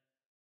internet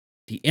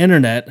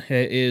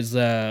is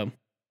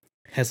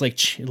has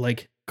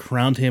like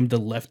crowned him the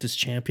leftist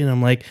champion.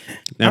 I'm like,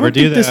 never I don't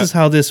do think that. This is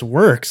how this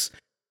works.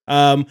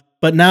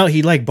 But now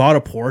he like bought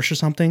a Porsche or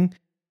something,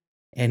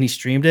 and he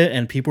streamed it,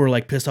 and people were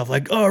like pissed off,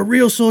 like, "Oh, a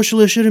real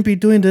socialist shouldn't be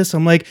doing this."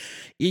 I'm like,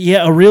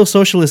 yeah, a real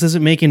socialist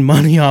isn't making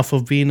money off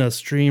of being a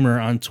streamer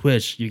on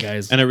Twitch, you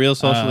guys. And a real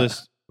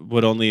socialist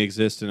would only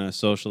exist in a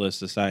socialist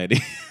society.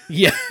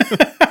 Yeah.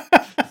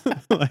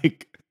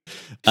 Like,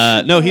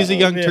 no, he's a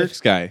Young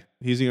Turks guy.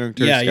 He's a Young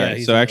Turks guy.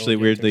 Yeah, so actually,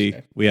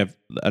 weirdly, we have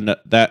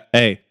that.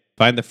 Hey,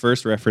 find the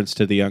first reference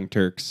to the Young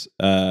Turks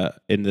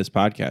in this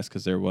podcast,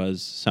 because there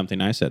was something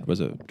I said was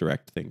a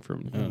direct thing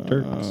from Young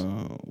Turks.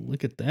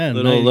 Look at that.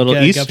 Little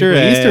Easter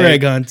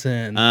egg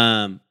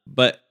content.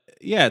 But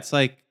yeah, it's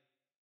like,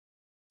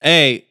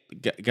 hey,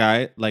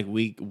 guy, like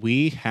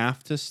we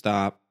have to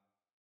stop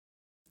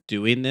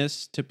doing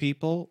this to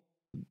people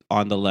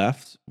on the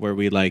left, where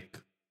we like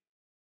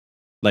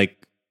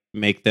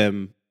make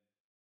them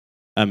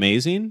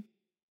amazing,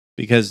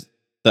 because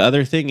the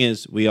other thing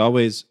is we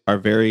always are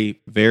very,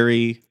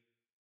 very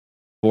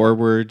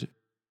forward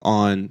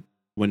on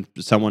when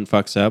someone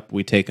fucks up,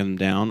 we take them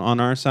down on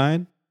our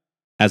side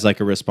as like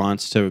a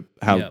response to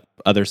how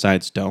other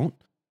sides don't,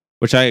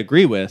 which I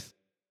agree with.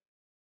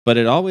 But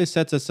it always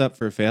sets us up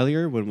for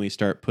failure when we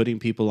start putting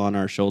people on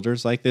our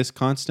shoulders like this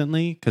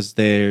constantly, because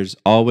there's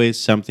always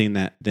something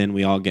that then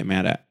we all get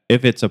mad at.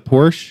 If it's a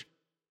Porsche,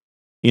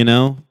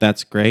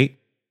 that's great.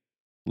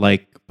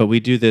 Like, but we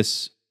do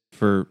this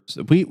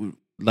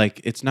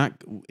it's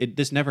not.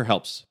 This never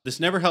helps. This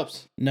never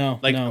helps. No,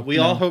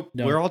 all hope.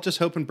 No. We're all just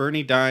hoping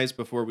Bernie dies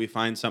before we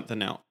find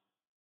something out,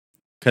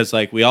 because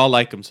like we all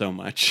like him so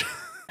much.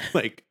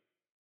 Like,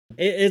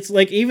 it's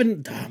like,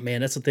 even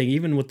man, that's the thing.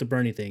 Even with the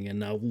Bernie thing,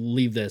 and I'll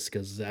leave this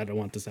because I don't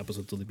want this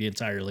episode to be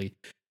entirely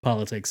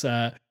politics.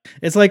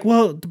 It's like,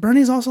 well,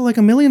 Bernie's also like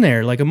a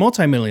millionaire, like a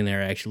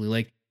multimillionaire. Actually,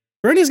 like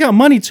Bernie's got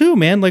money too,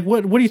 man. Like,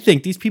 what do you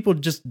think? These people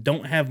just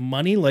don't have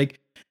money. Like,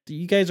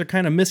 you guys are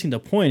kind of missing the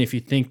point if you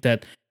think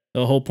that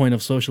the whole point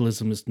of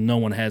socialism is no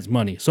one has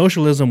money.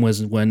 Socialism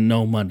was when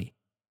no money.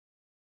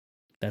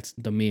 That's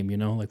the meme,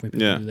 like when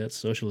people do that.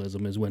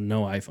 Socialism is when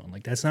no iPhone.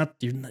 Like, that's not,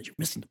 you're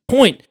missing the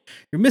point.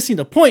 You're missing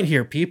the point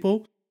here,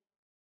 people.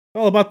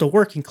 It's all about the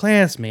working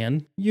class,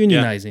 man.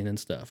 Unionizing and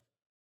stuff.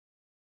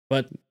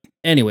 But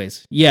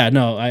anyways,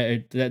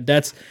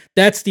 that's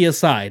the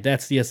aside.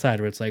 That's the aside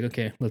where it's like,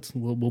 okay,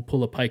 we'll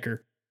pull a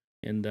Piker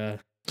and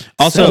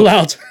also sell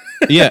out.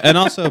 Yeah, and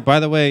also,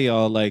 by the way,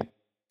 y'all, like,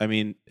 I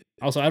mean,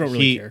 also, I don't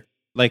really care.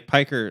 Like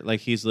Piker, like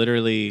he's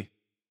literally,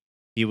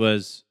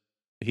 he's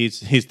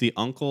the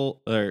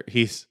uncle, or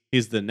he's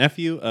the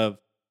nephew of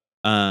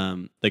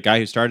the guy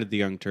who started the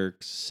Young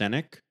Turks,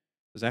 Senek.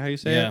 Is that how you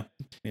say it?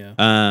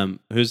 Yeah.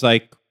 Who's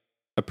like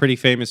a pretty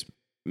famous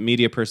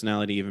media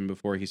personality even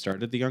before he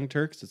started the Young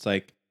Turks. It's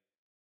like,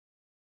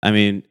 I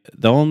mean,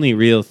 the only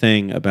real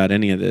thing about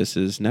any of this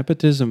is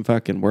nepotism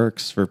fucking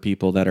works for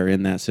people that are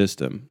in that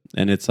system.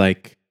 And it's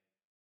like,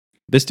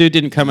 this dude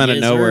didn't come out of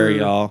nowhere,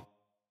 y'all.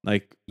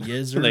 Like,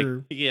 like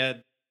he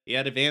had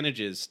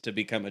advantages to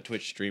become a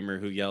Twitch streamer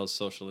who yells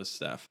socialist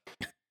stuff.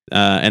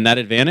 And that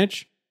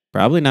advantage,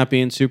 probably not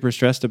being super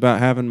stressed about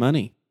having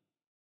money.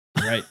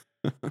 Right.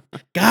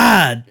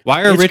 God.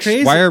 Why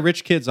are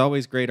rich kids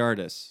always great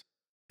artists?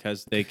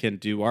 Because they can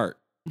do art.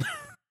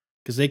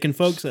 Because they can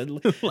focus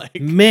on,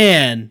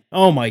 man,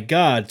 oh my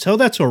God. Tell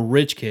that to a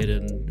rich kid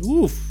and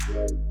oof.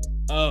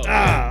 Oh,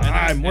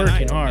 I'm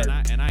working hard.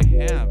 And I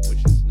have, which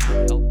has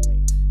not helped me.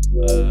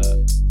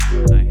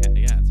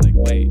 It's like,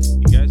 wait,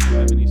 you guys don't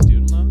have any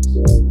student loans?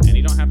 And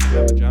you don't have to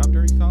have a job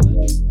during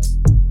college?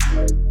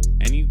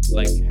 And you,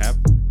 like, have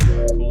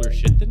cooler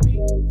shit than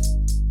me?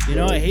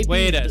 I hate.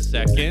 Wait a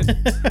second.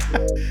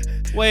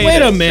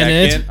 Wait a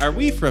minute. Second. Are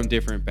we from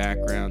different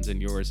backgrounds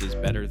and yours is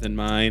better than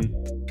mine?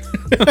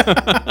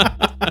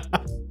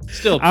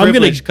 Still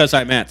privileged because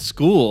I'm at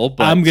school,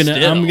 but I'm gonna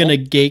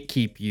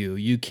gatekeep you.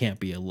 You can't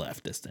be a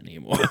leftist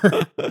anymore.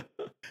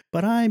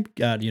 but I'm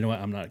God. You know what?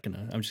 I'm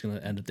just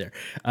gonna end it there.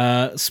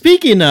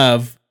 Speaking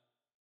of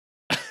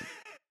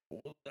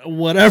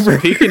whatever.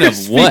 Speaking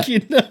of what?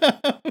 Speaking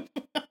of,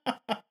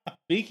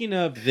 Speaking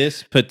of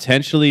this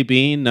potentially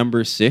being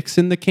number 6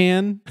 in the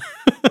can.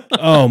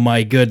 oh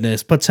my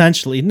goodness,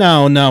 potentially.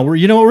 No,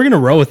 you know what? We're gonna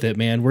roll with it,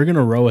 man. We're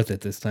gonna roll with it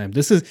this time.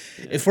 This is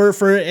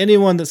for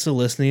anyone that's still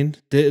listening.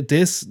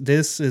 This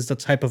is the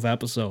type of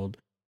episode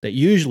that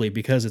usually,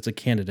 because it's a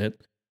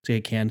candidate to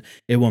get canned,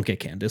 it won't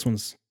get canned. This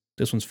one's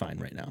fine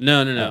right now.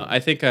 No. I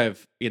think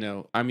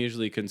I'm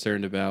usually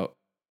concerned about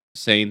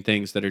saying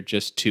things that are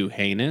just too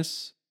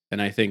heinous.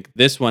 And I think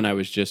this one I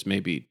was just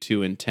maybe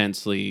too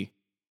intensely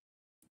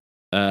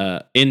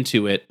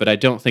into it, but I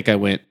don't think I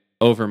went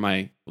over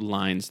my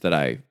lines that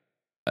I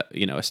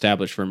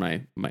established for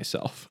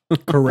myself.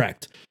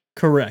 Correct.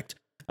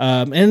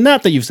 And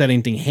not that you've said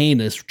anything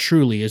heinous,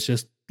 truly. It's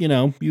just,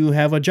 you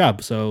have a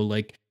job. So,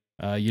 like,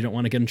 you don't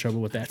want to get in trouble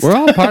with that. We're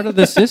all part of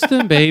the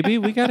system, baby.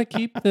 We got to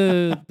keep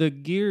the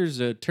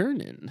gears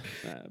turning.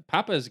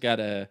 Papa's got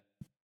to,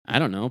 I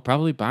don't know,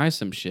 probably buy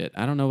some shit.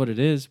 I don't know what it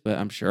is, but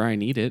I'm sure I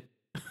need it.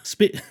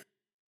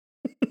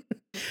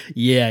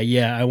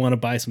 Yeah, I want to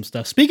buy some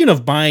stuff. Speaking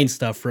of buying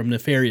stuff from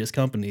nefarious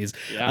companies,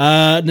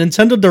 Yeah.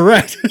 Nintendo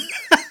Direct.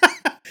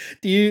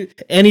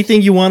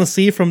 Anything you want to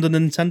see from the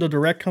Nintendo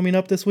Direct coming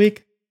up this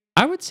week?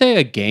 I would say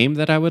a game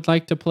that I would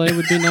like to play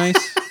would be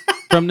nice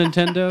from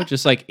Nintendo.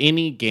 Just like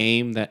any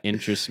game that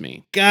interests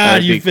me.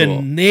 God, you've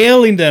been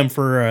nailing them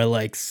for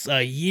like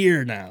a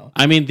year now.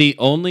 I mean, the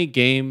only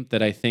game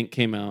that I think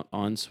came out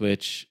on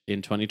Switch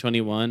in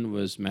 2021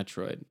 was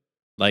Metroid.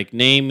 Like,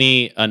 name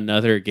me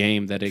another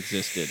game that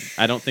existed.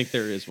 I don't think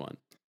there is one.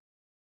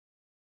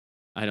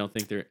 I don't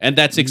think there, and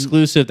that's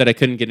exclusive that I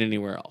couldn't get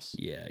anywhere else.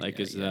 Yeah,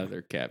 is the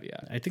other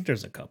caveat. I think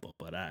there's a couple,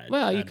 but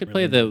you could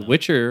play The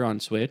Witcher on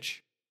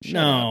Switch.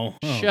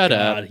 Shut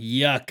up.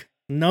 Yuck.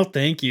 No,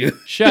 thank you.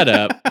 Shut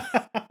up.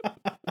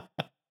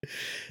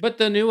 But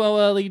the new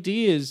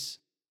OLED is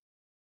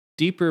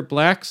deeper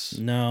blacks.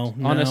 No,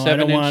 on a 7-inch I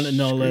don't want an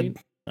OLED.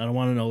 I don't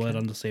want an OLED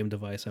on the same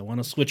device. I want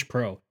a Switch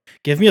Pro.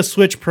 Give me a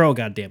Switch Pro,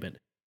 goddammit.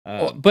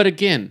 But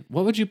again,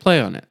 what would you play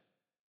on it?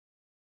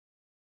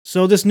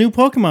 So this new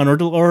Pokemon or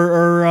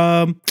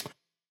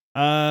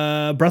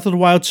Breath of the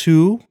Wild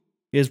 2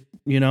 is,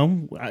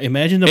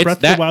 imagine the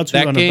Breath of the Wild 2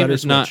 on a better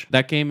Switch.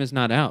 That game is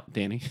not out,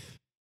 Danny.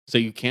 So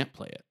you can't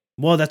play it.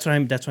 Well, that's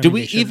what Do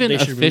we even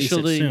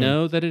officially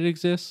know that it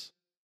exists?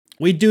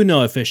 We do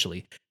know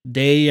officially.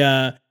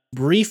 They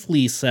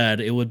briefly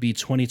said it would be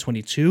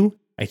 2022.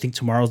 I think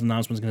tomorrow's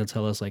announcement is going to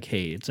tell us, like,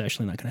 hey, it's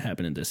actually not going to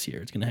happen in this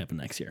year. It's going to happen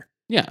next year.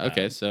 Yeah,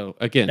 okay. So,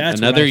 again,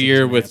 another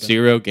year with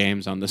 0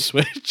 games on the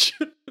Switch.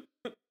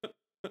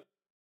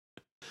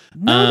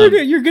 No,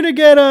 you're going to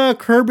get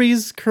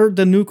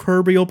the new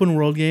Kirby open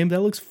world game.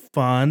 That looks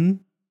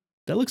fun.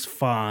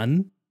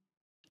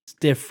 It's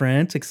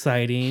different,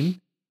 exciting.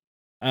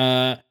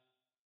 I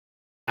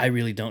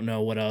really don't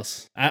know what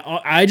else.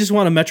 I just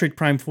want a Metroid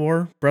Prime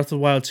 4, Breath of the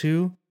Wild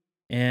 2,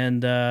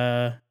 and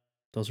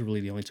those are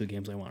really the only 2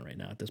 games I want right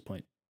now at this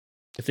point.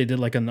 If they did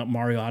like a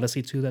Mario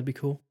Odyssey 2, that'd be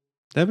cool.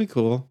 That'd be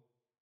cool.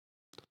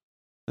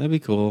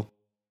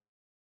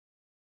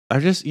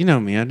 I've just,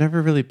 me, I've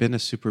never really been a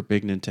super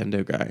big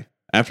Nintendo guy.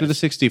 After the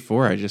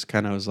 64, I just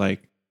kind of was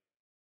like,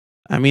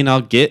 I mean,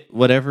 I'll get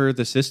whatever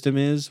the system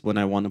is when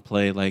I want to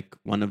play like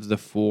one of the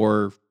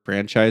 4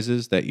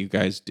 franchises that you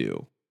guys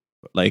do.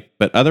 Like,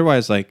 but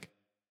otherwise, like,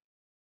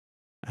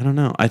 I don't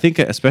know. I think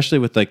especially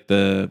with like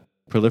the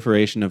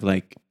proliferation of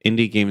like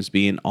indie games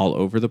being all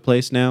over the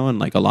place now, and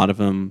like a lot of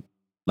them,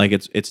 like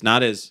it's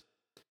not as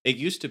it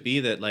used to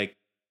be that like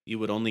you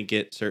would only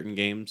get certain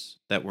games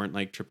that weren't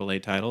like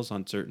AAA titles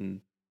on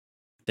certain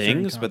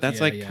things, but that's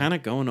kind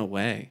of going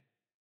away.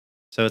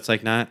 So it's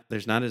like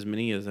there's not as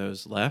many of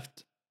those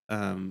left.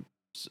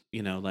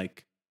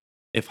 Like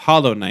if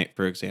Hollow Knight,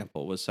 for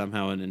example, was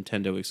somehow a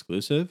Nintendo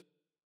exclusive,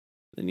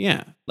 then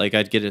yeah, like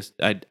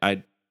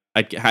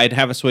I'd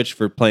have a Switch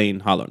for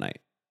playing Hollow Knight.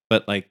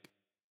 But like,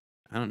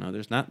 I don't know,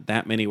 there's not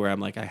that many where I'm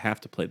like, I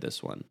have to play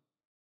this one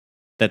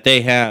that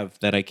they have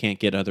that I can't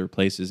get other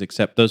places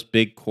except those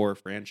big core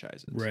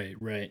franchises. Right.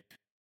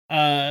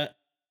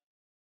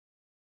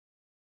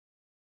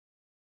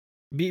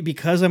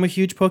 Because I'm a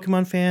huge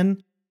Pokemon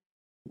fan,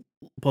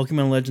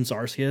 Pokemon Legends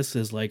Arceus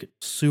is like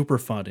super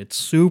fun. It's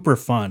super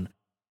fun.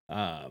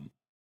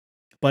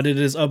 But it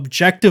is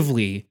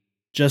objectively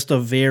just a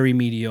very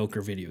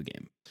mediocre video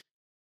game.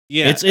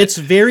 Yeah. It's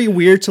very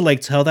weird to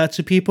like tell that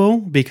to people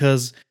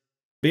because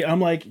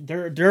I'm like,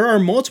 there are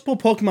multiple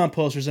Pokemon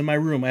posters in my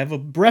room. I have a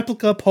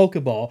replica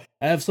Pokeball.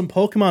 I have some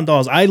Pokemon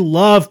dolls. I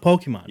love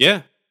Pokemon.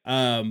 Yeah.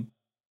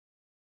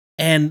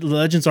 And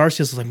Legends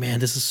Arceus is like, man,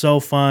 this is so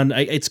fun.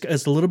 It's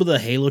a little bit of the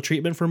Halo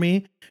treatment for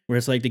me, where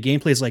it's like the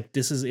gameplay is like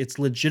it's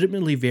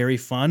legitimately very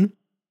fun.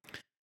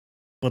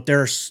 But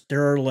there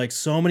are like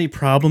so many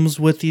problems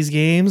with these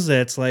games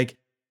that it's like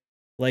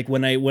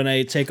when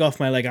I take off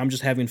my like I'm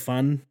just having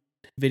fun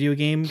video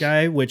game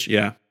guy, which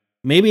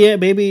maybe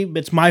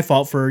it's my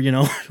fault for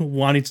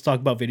wanting to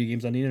talk about video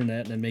games on the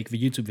internet and make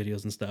YouTube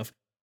videos and stuff.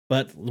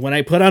 But when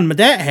I put on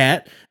that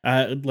hat,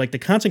 like the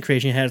content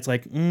creation hat, it's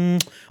like,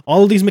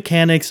 all of these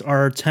mechanics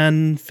are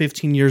 10,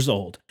 15 years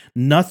old.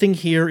 Nothing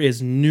here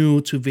is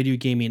new to video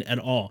gaming at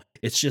all.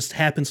 It just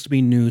happens to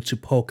be new to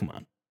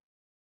Pokemon.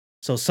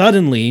 So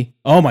suddenly,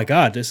 oh my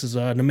god, this is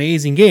an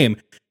amazing game.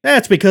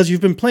 That's because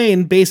you've been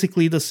playing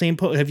basically the same.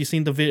 Have you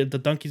seen the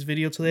Donkey's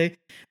video today?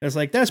 It's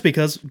like, that's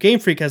because Game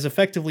Freak has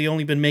effectively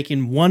only been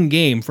making one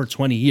game for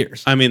 20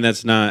 years. I mean,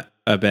 that's not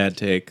a bad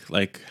take.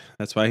 Like,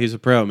 that's why he's a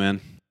pro,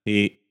 man.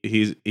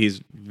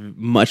 He's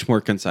much more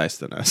concise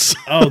than us.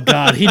 Oh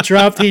god, he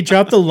dropped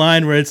the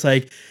line where it's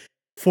like,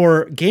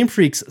 for Game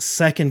Freak's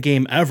second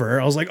game ever.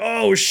 I was like,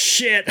 oh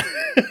shit.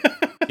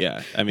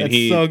 Yeah, I mean,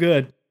 That's so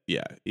good.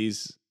 Yeah,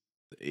 he's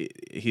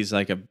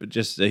like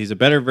he's a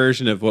better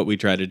version of what we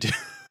try to do.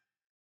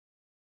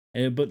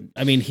 But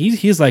I mean,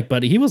 he was like,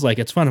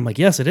 it's fun. I'm like,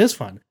 yes, it is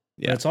fun.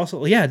 Yeah, but it's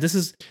also, this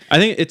is. I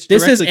think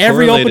this is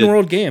every open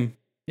world game.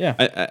 Yeah,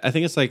 I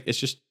think it's like, it's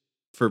just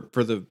for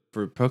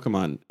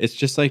Pokemon, it's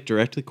just like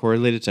directly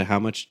correlated to how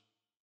much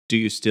do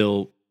you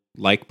still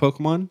like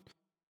Pokemon,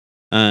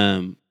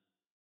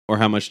 or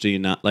how much do you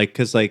not like?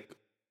 Because like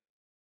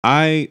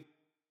I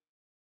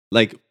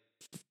like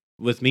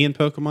with me and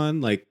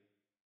Pokemon, like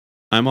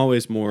I'm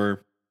always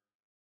more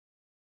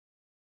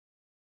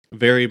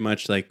very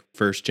much like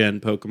first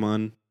gen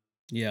Pokemon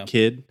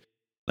kid,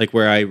 like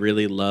where I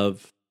really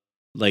love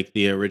like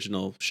the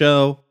original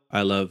show.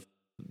 I love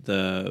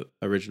the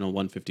original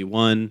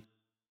 151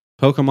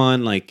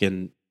 Pokemon, like,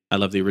 and I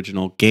love the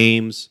original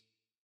games.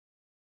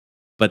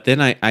 But then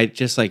I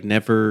just like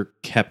never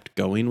kept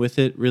going with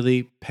it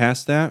really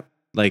past that,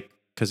 like,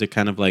 because it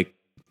kind of like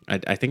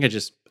I think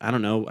I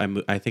don't know,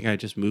 I think I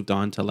just moved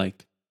on to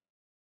like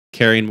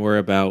caring more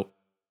about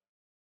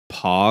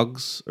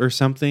Pogs or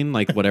something,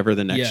 like whatever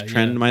the next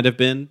trend might have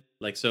been.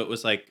 Like, so it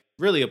was like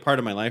really a part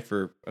of my life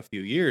for a few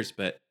years,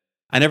 but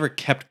I never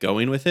kept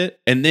going with it.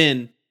 And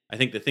then I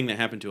think the thing that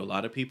happened to a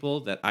lot of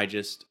people that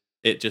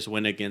it just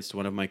went against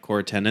one of my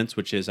core tenets,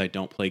 which is I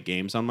don't play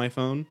games on my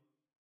phone.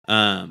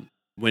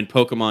 When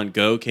Pokemon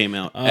Go came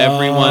out,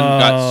 everyone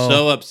got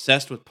so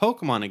obsessed with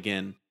Pokemon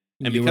again.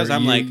 And because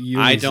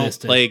I don't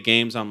play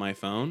games on my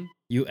phone,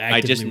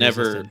 I just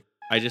never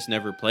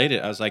played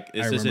it. I was like,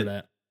 this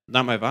isn't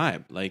not my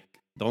vibe. Like,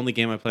 the only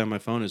game I play on my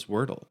phone is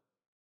Wordle.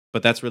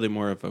 But that's really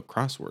more of a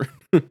crossword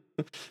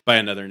by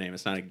another name.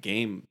 It's not a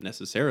game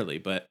necessarily,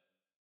 but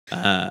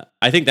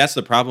I think that's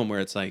the problem,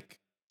 where it's like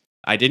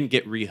I didn't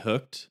get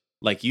rehooked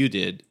like you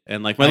did.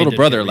 And like my little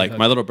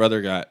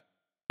brother got,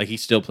 like, he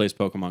still plays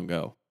Pokemon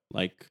Go.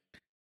 Like,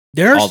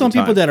 there are some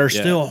people that are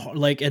still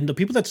like, and the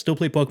people that still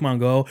play Pokemon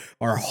Go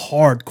are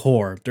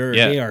hardcore.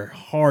 They are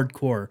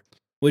hardcore.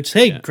 Which,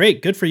 hey,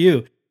 great, good for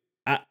you.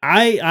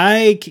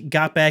 I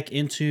got back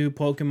into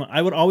Pokemon.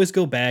 I would always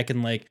go back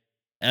and like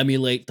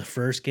emulate the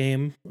first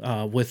game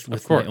with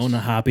my own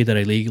hobby that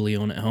I legally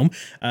own at home.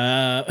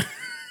 I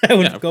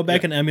would go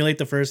back and emulate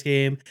the first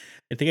game.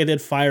 I think I did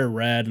Fire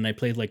Red, and I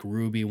played like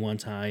Ruby one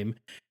time.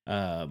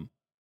 And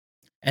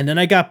then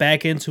I got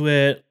back into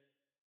it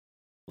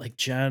like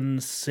Gen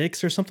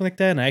 6 or something like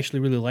that, and I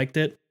actually really liked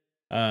it.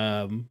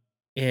 And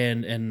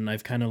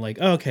I've kind of like,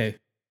 oh, okay,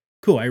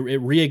 cool.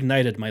 It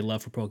reignited my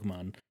love for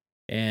Pokemon.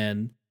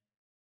 And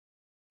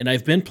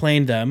I've been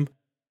playing them,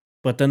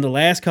 but then the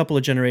last couple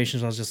of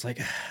generations, I was just like,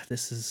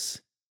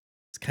 this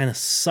kind of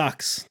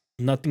sucks.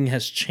 Nothing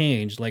has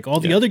changed. Like, all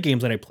the other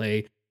games that I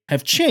play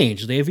have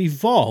changed. They've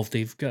evolved.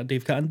 They've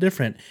gotten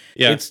different.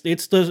 Yeah.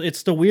 It's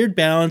the weird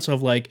balance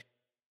of like,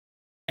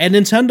 and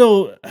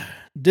Nintendo.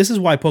 This is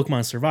why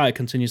Pokemon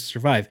continues to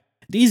survive.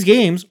 These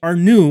games are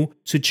new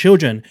to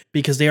children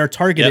because they are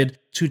targeted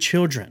to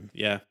children.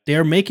 Yeah. They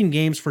are making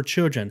games for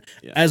children.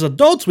 Yeah. As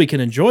adults, we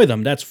can enjoy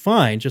them. That's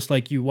fine. Just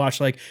like you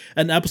watch like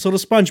an episode of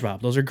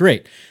SpongeBob. Those are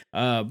great.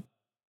 But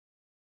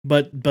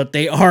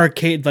they are,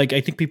 like,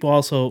 I think people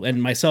also,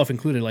 and myself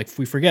included, like,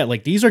 we forget,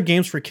 like, these are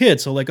games for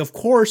kids. So like, of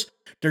course,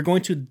 they're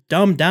going to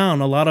dumb down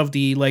a lot of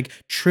the like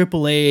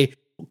AAA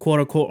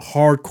quote unquote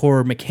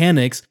hardcore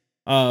mechanics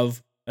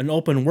of an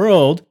open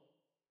world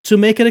to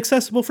make it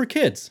accessible for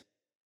kids.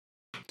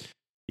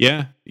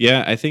 Yeah,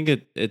 I think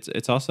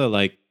it's also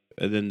like,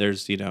 then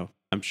there's,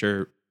 I'm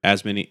sure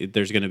there's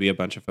going to be a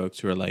bunch of folks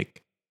who are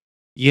like,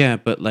 yeah,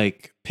 but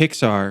like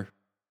Pixar,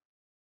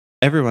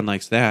 everyone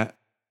likes that.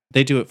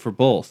 They do it for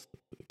both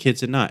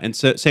kids and not. And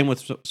so same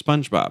with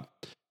SpongeBob.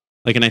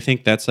 Like, and I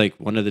think that's like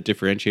one of the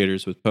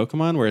differentiators with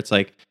Pokemon, where it's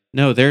like,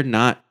 no, they're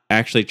not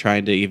actually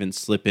trying to even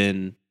slip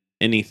in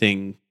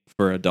anything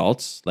for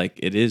adults. Like,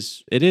 it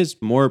is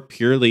more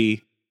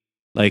purely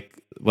like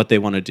what they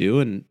want to do,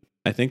 and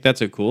I think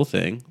that's a cool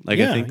thing. Like,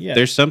 I think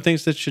there's some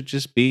things that should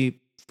just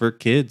be for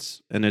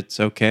kids, and it's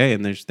okay,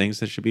 and there's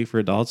things that should be for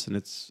adults, and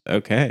it's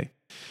okay.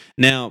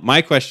 Now,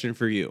 my question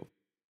for you,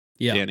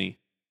 Danny.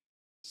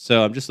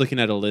 So I'm just looking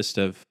at a list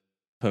of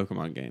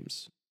Pokemon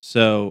games.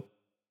 So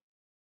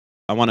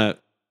I want to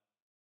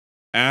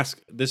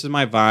ask. This is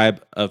my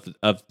vibe of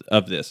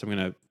this. I'm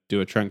gonna do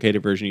a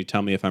truncated version. You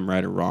tell me if I'm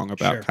right or wrong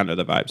about kind of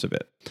the vibes of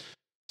it.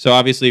 So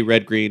obviously,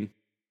 red, green,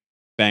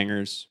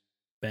 bangers.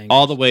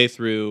 All the way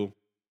through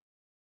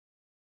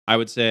I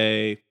would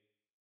say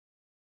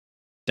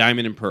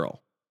Diamond and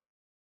Pearl.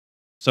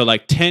 So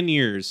like 10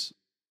 years,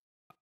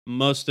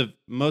 most of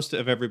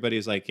everybody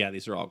is like, yeah,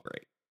 these are all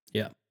great.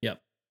 Yeah. Yep.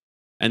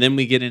 And then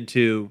we get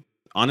into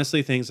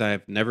honestly things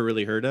I've never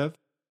really heard of,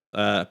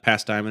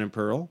 past Diamond and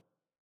Pearl.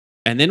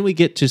 And then we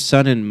get to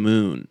Sun and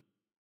Moon,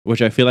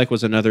 which I feel like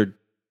was another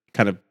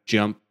kind of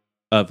jump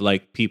of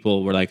like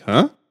people were like,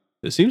 huh?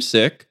 This seems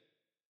sick.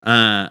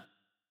 And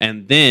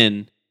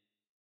then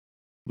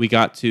we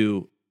got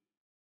to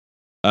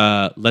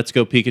Let's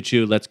Go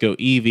Pikachu, Let's Go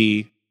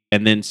Eevee,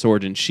 and then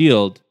Sword and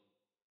Shield.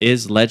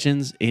 Is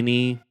Legends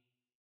any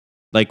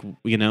like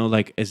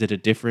like is it a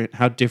different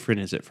how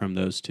different is it from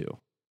those two?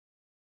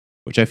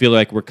 Which I feel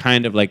like were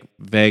kind of like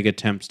vague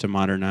attempts to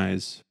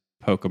modernize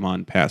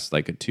Pokemon past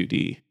like a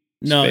 2D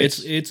No,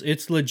 space.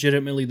 it's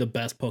legitimately the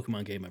best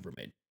Pokemon game ever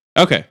made.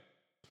 Okay.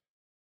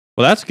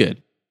 Well, that's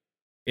good.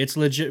 It's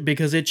legit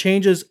because it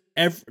changes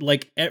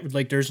like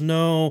there's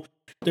no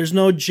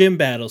gym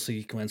battle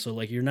sequence, so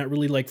like you're not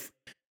really like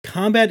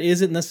combat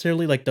isn't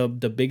necessarily like the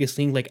biggest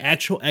thing. Like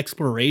actual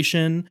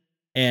exploration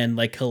and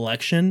like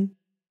collection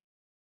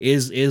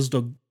is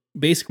the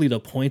basically the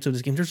point of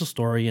this game. There's a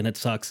story and it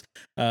sucks,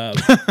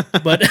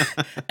 but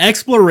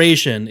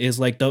exploration is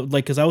like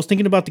because I was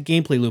thinking about the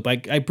gameplay loop.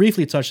 I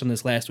briefly touched on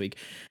this last week,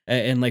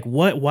 and like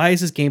why is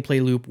this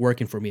gameplay loop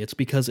working for me? It's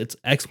because it's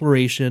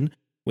exploration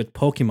with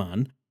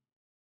Pokemon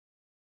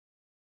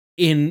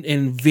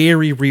in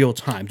very real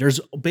time. There's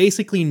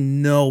basically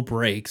no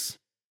breaks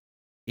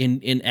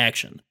in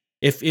action.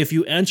 If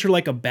you enter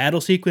like a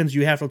battle sequence,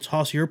 you have to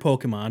toss your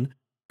Pokemon,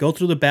 go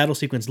through the battle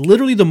sequence.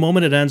 Literally, the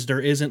moment it ends, there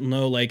isn't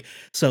no like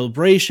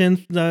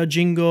celebration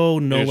jingle,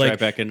 no You're just like right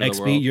back into the XP.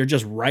 world. You're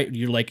just right.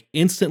 You're like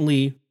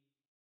instantly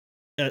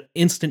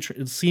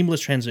seamless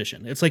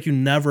transition. It's like you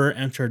never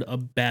entered a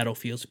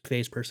battlefield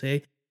phase per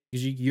se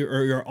because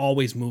you're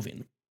always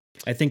moving.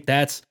 I think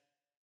that's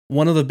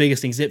one of the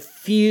biggest things. It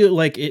feel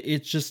like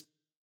it's just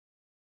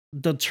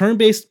the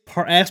turn-based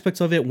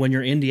aspects of it when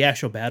you're in the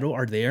actual battle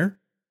are there,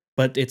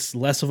 but it's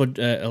less of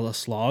a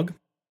slog,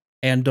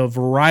 and the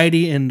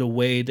variety in the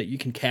way that you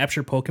can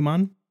capture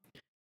Pokemon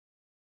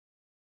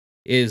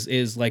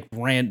is like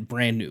brand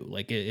new.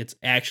 Like it's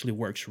actually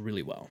works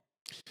really well.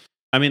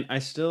 I mean, I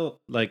still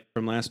like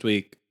from last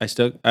week.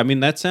 I mean,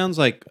 that sounds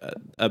like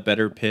a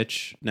better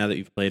pitch now that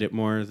you've played it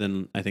more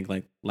than I think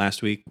like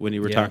last week when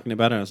you were Yeah. talking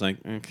about it. I was like,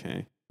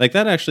 okay, like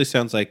that actually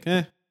sounds like,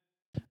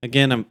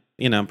 Again, I'm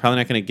probably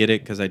not going to get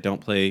it because I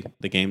don't play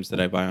the games that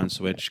I buy on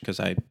Switch because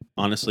I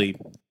honestly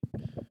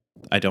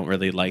I don't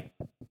really like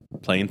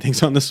playing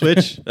things on the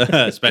Switch,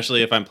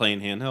 especially if I'm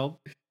playing handheld.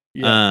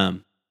 Yeah.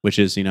 Which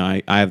is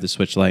I have the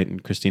Switch Lite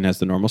and Christine has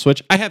the normal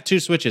Switch. I have two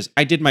Switches.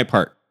 I did my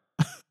part.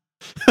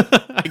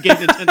 I gave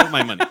Nintendo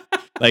my money.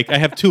 Like I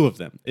have two of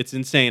them. It's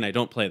insane. I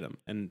don't play them,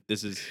 and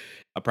this is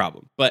a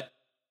problem. But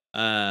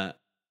I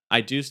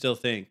do still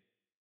think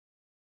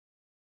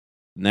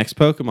next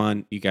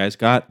Pokemon, you guys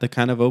got the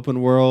kind of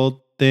open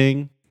world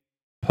thing.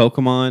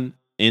 Pokemon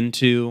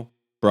into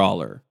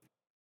Brawler.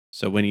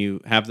 So when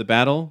you have the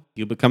battle,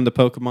 you become the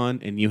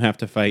Pokemon, and you have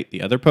to fight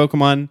the other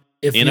Pokemon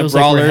It in a feels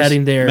like we're Brawler's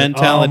heading there.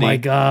 mentality. Oh my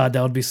god,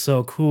 that would be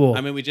so cool.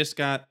 I mean, we just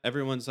got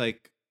everyone's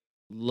like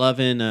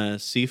loving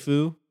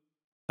Sifu.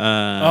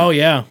 Oh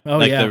yeah. Oh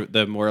like yeah.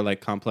 the more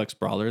like complex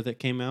brawler that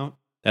came out.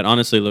 That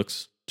honestly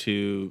looks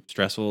too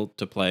stressful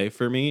to play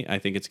for me. I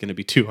think it's going to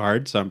be too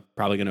hard, so I'm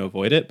probably going to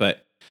avoid it.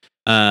 But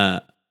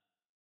uh,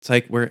 it's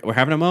like we're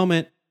having a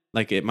moment.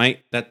 Like it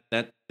might that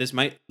this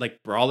might like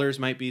brawlers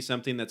might be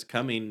something that's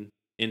coming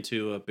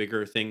into a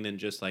bigger thing than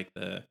just like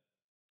the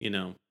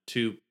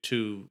two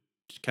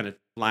kind of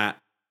flat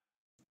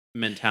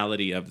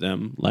mentality of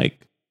them.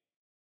 Like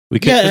we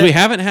could because Yeah. we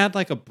haven't had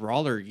like a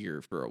brawler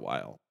year for a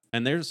while.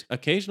 And there's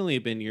occasionally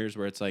been years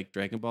where it's like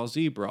Dragon Ball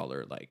Z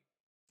brawler, like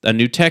a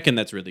new Tekken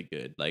that's really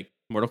good, like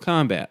Mortal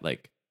Kombat.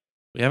 Like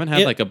we haven't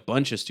had It, like a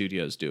bunch of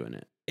studios doing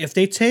it. if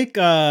they take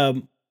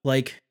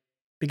like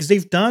because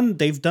they've done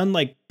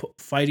like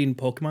fighting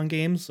Pokemon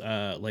games,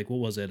 like what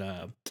was it,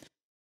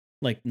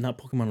 like not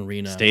Pokemon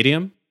Arena,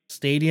 Stadium,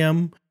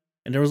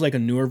 and there was like a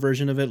newer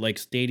version of it like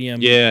Stadium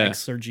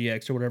X or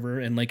GX or whatever,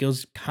 and like it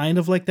was kind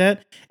of like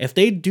that. If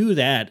they do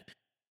that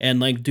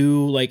and like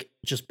do like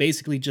just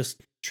basically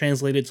just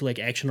translate it to like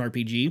action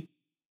RPG,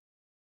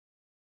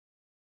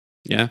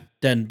 Yeah.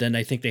 then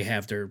I think they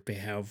have their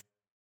game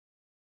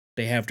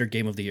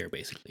of the year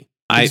basically.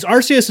 Because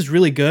Arceus is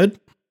really good,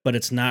 but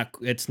it's not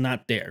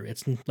there.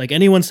 It's like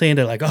anyone saying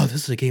that like, oh,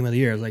 this is a game of the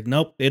year. It's like,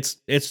 nope, it's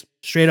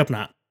straight up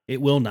not. It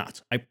will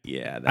not.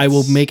 I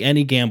will make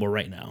any gamble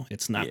right now.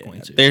 It's not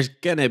going to. There's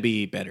gonna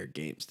be better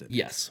games than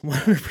yes,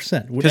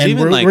 100%. Because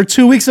And we're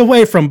 2 weeks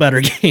away from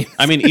better games.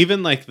 I mean,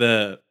 even like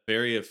the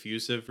very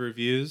effusive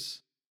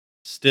reviews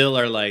still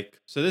are like,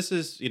 so this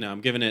is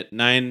I'm giving it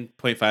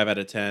 9.5 out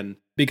of 10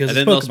 because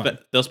and it's then Pokemon.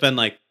 they'll spend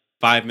like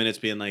 5 minutes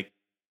being like,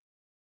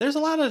 there's a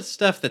lot of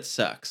stuff that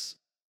sucks,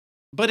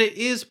 but it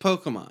is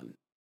Pokemon,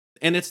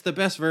 and it's the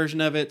best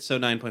version of it, so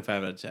 9.5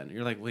 out of 10.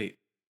 You're like, wait,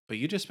 but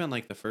you just spent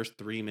like the first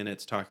 3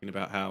 minutes talking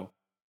about how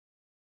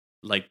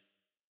like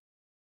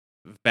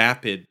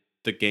vapid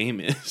the game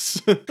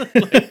is.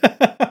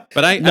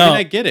 But I mean,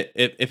 I get it.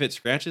 If it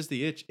scratches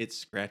the itch, it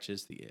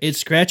scratches the itch. It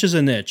scratches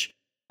an itch.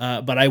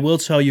 But I will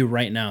tell you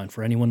right now, and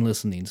for anyone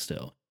listening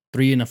still,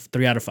 3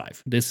 out of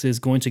 5. This is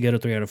going to get a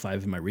 3 out of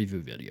 5 in my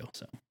review video.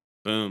 So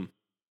boom.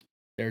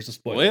 There's a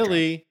spoiler.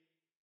 Willie.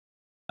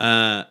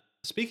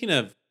 Speaking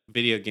of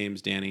video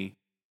games, Danny,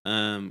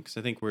 because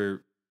I think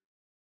we're,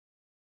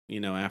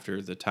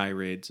 after the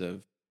tirades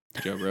of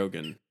Joe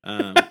Rogan,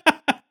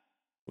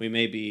 we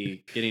may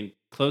be getting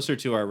closer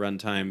to our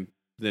runtime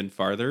than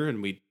farther,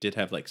 and we did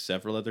have like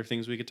several other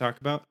things we could talk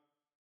about.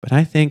 But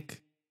I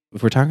think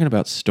if we're talking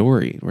about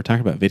story, we're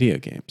talking about video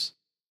games,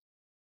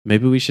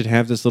 maybe we should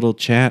have this little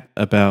chat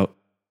about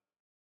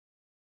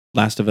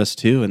Last of Us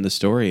 2 and the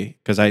story,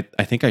 because I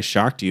think I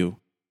shocked you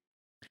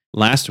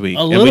last week,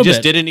 and we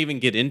just didn't even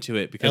get into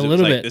it because it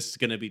was like, this is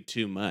going to be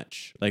too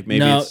much. Like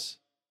maybe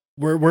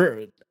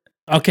we're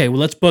okay. Well,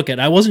 let's book it.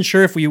 I wasn't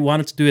sure if we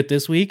wanted to do it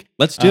this week.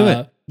 Let's do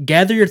it.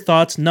 Gather your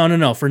thoughts.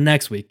 No, for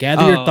next week.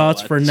 Gather your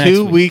thoughts for next week.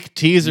 2-week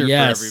teaser for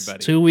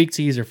everybody. 2-week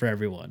teaser for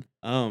everyone.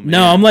 Oh man.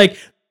 No, I'm like,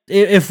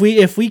 if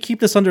we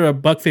keep this under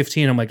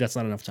 $1.15, I'm like, that's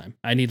not enough time.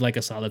 I need like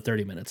a solid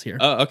 30 minutes here.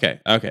 Oh,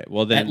 okay.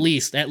 Well then, at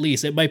least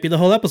it might be the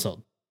whole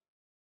episode.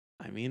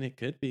 I mean, it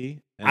could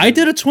be. I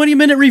did a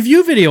 20-minute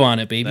review video on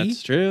it, baby.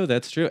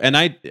 That's true. And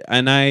I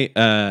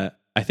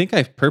think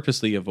I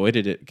purposely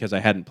avoided it because I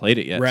hadn't played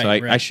it yet. Right, so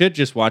I should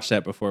just watch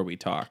that before we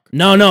talk.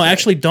 No,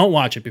 actually don't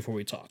watch it before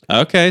we talk.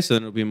 Okay, so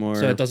then it'll be more,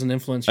 so it doesn't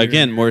influence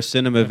more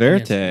cinema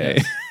verite.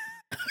 Yes.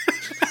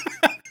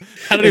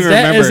 I don't even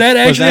remember. Is that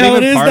actually how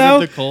it is part now?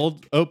 of the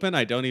cold open?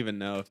 I don't even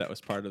know if that was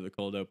part of the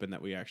cold open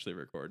that we actually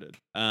recorded.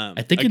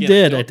 I think it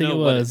did. I think it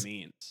was. What it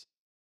means.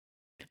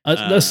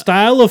 The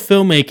style of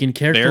filmmaking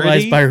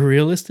characterized by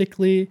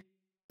realistically,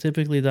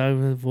 typically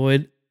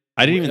avoid.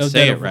 I didn't even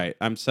say it right.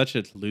 I'm such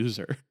a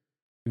loser.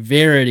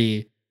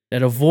 Verity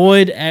that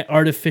avoid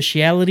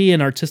artificiality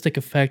and artistic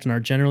effect and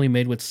are generally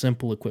made with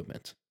simple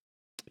equipment.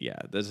 Yeah,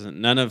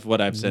 none of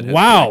what I've said has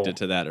connected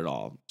to that at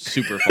all.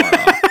 Super far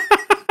off.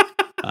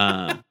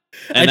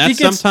 And I that's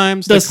think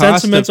sometimes the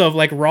sentiments of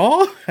like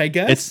raw, I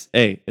guess.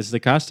 It's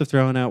the cost of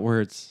throwing out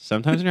words.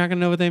 Sometimes you're not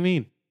gonna know what they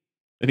mean,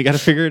 and you got to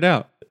figure it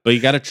out. But you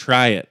got to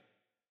try it.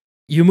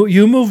 You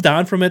moved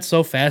on from it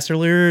so fast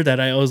earlier that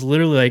I was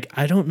literally like,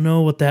 I don't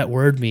know what that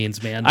word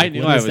means, man. Like, I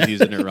knew I was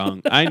using it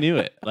wrong. I knew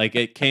it. Like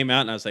it came out,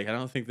 and I was like, I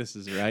don't think this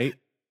is right.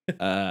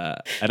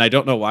 And I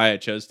don't know why I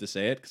chose to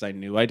say it because I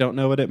knew I don't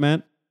know what it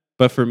meant.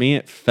 But for me,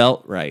 it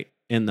felt right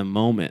in the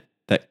moment.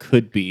 That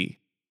could be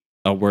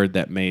a word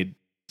that made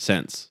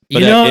sense.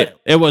 But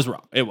it was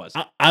wrong. It was.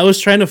 I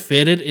was trying to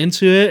fit it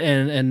into it,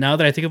 and now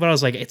that I think about it, I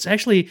was like, it's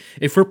actually,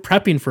 if we're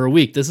prepping for a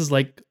week, this is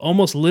like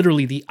almost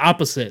literally the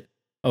opposite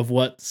of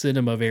what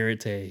cinema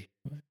verite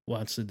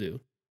wants to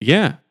do.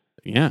 Yeah.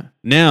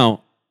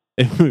 Now,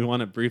 if we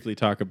want to briefly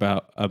talk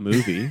about a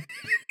movie,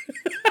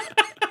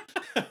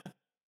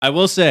 I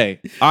will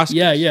say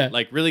Oscars. Yeah.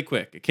 Like really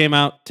quick, it came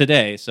out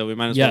today, so we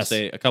might as well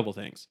say a couple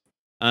things.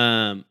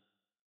 I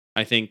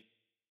think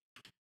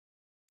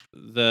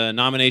the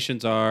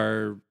nominations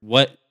are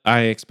what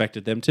I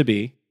expected them to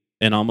be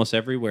in almost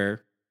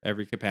everywhere,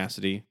 every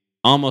capacity.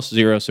 Almost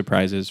zero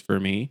surprises for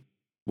me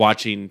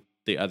watching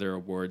the other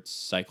awards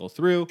cycle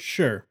through.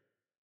 Sure.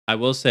 I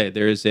will say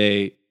there is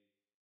a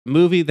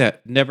movie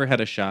that never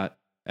had a shot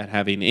at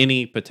having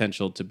any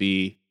potential to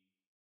be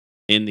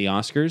in the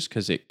Oscars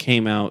because it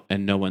came out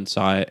and no one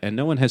saw it and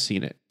no one has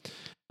seen it.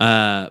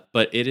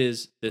 But it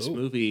is this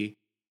movie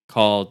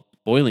called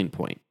Boiling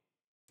Point.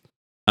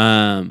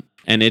 And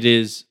it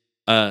is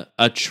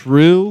a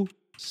true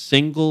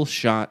single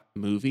shot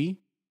movie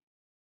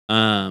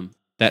that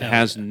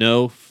has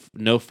no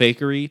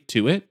fakery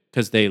to it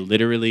because they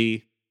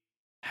literally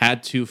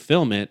had to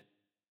film it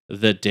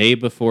the day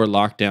before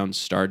lockdown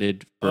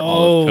started for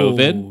all of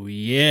COVID.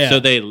 Yeah. So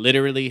they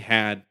literally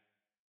had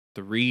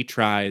 3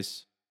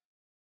 tries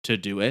to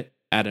do it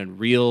at a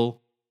real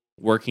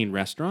working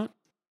restaurant,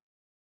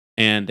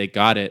 and they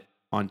got it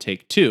on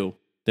take 2.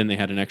 Then they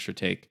had an extra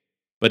take.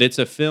 But it's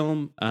a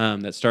film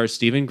that stars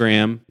Stephen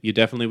Graham. You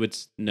definitely would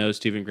know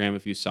Stephen Graham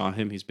if you saw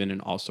him. He's been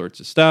in all sorts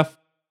of stuff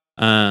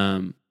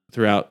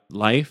throughout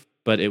life.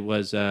 But it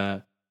was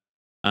it's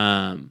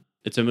a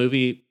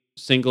movie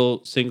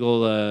single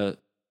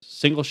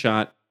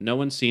shot. No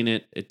one's seen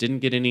it. It didn't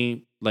get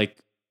any like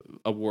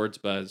awards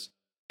buzz.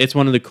 It's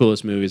one of the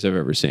coolest movies I've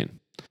ever seen.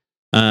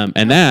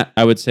 And that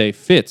I would say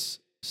fits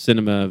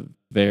cinema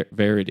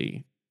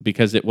verity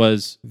because it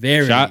was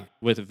shot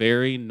with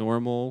very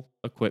normal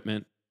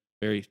equipment.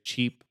 Very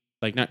cheap,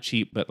 like not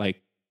cheap, but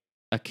like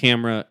a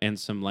camera and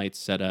some lights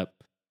set up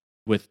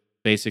with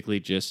basically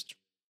just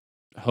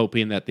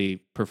hoping that the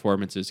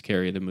performances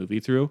carry the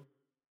movie through.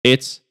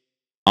 It's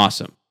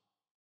awesome.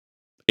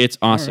 It's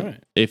awesome.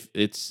 Right. If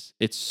it's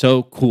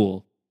so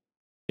cool.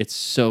 It's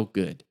so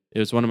good. It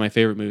was one of my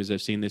favorite movies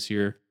I've seen this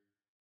year.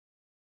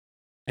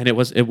 And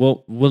it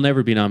will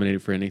never be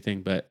nominated for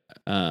anything, but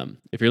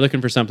if you're looking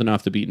for something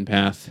off the beaten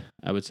path,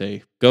 I would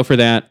say go for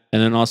that.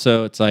 And then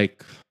also it's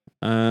like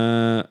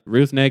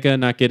Ruth Negga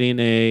not getting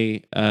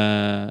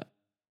a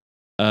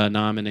a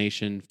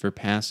nomination for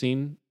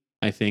passing,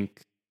 I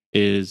think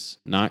is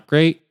not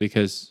great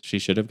because she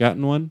should have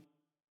gotten one.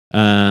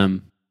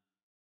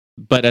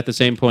 But at the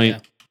same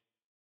point,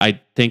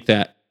 I think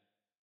that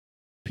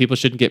people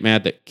shouldn't get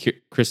mad that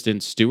Kristen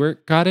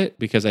Stewart got it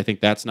because I think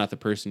that's not the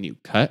person you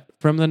cut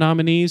from the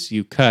nominees.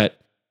 You cut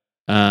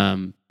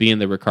being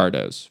the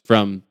Ricardos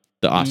from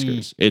the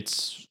Oscars.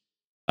 It's,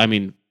 I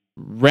mean,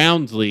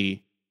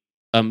 roundly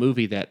a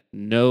movie that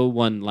no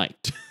one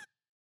liked.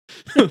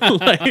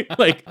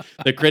 like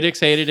the critics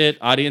hated it,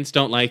 audience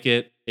don't like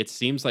it. It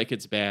seems like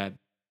it's bad.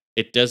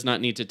 It does not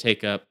need to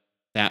take up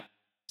that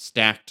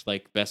stacked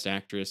like best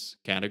actress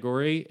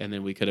category, and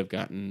then we could have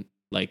gotten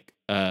like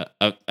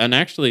an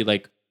actually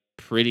like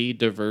pretty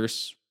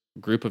diverse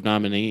group of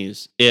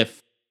nominees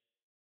if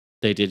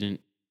they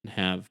didn't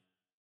have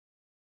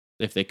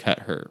if they cut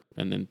her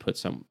and then put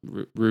some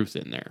Ruth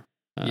in there.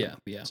 Yeah.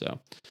 So,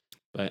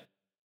 but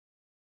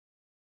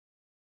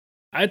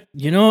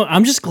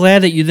I'm just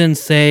glad that you didn't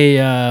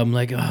say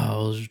like, oh, I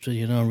was,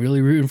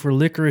 really rooting for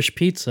Licorice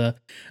Pizza.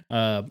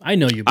 I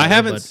know you. Better, I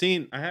haven't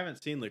seen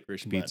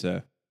Licorice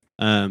Pizza.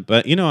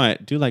 But I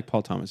do like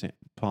Paul Thomas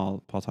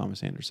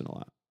Anderson a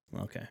lot.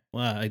 Okay.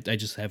 Well, I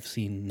just have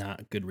seen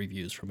not good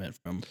reviews from it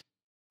from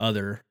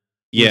other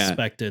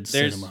respected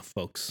cinema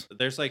folks.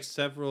 There's like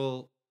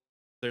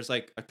there's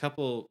like a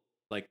couple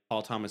like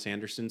Paul Thomas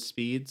Anderson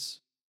speeds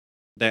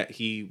that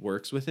he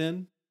works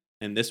within.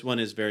 And this one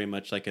is very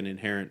much like an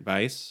Inherent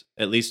Vice,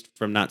 at least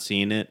from not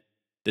seeing it.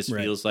 This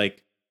feels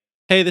like,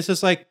 hey, this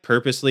is like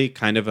purposely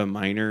kind of a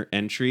minor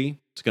entry.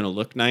 It's going to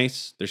look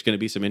nice. There's going to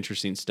be some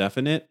interesting stuff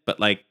in it. But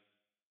like,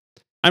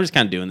 I'm just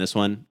kind of doing this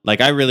one.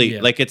 Like, I really,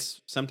 like,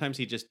 it's, sometimes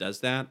he just does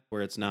that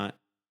where it's not,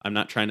 I'm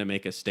not trying to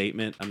make a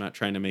statement. I'm not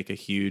trying to make a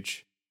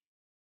huge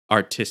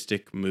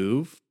artistic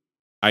move.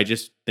 I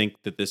just think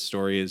that this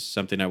story is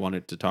something I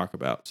wanted to talk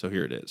about. So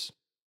here it is.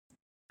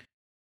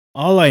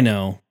 All I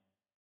know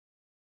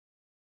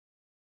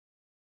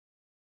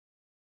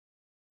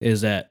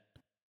is that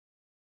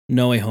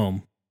No Way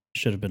Home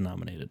should have been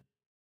nominated.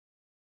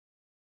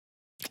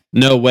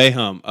 No Way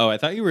Home. Oh, I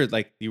thought you were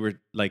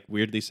like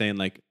weirdly saying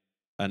like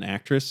an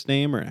actress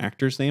name or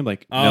actor's name,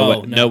 like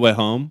No Way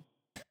Home,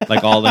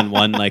 like all in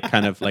one, like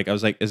kind of like I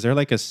was like, is there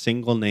like a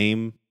single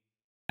name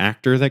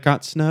actor that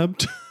got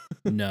snubbed?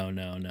 No.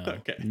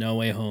 Okay. No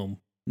Way Home.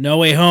 No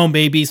Way Home,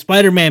 baby.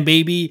 Spider-Man,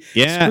 baby.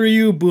 Yeah. Screw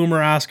you, Boomer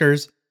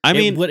Oscars. I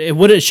mean,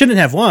 it shouldn't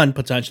have won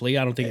potentially.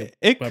 I don't think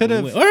it could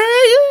have. All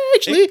right,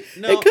 actually,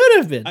 it could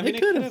have been. I mean, it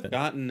could have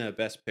gotten a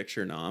Best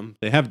Picture nom.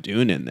 They have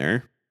Dune in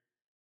there.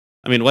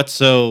 I mean, what's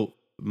so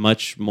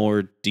much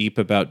more deep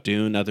about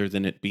Dune other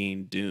than it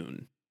being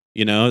Dune?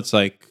 It's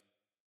like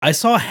I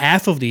saw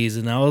half of these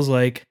and I was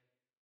like,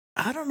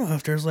 I don't know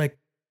if there's like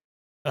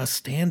a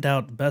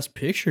standout Best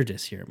Picture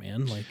this year,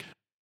 man. Like,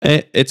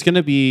 it's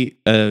gonna be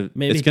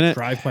maybe it's gonna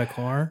Drive My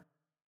Car.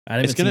 I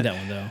haven't seen that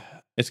one though.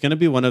 It's gonna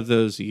be one of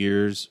those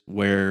years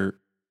where,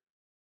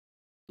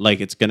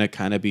 like, it's gonna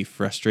kind of be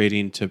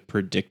frustrating to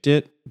predict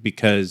it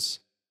because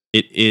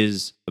it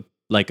is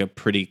like a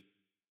pretty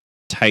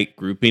tight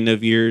grouping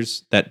of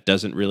years that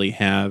doesn't really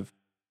have.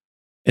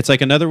 It's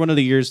like another one of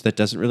the years that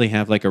doesn't really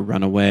have like a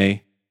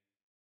runaway.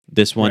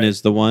 This one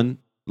is the one,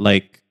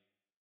 like,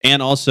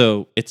 and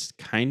also it's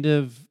kind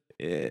of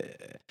a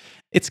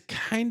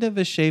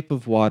Shape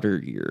of Water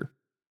year,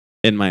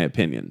 in my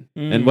opinion.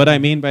 And what I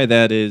mean by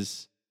that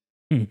is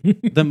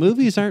the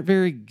movies aren't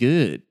very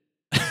good.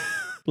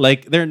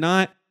 Like, they're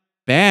not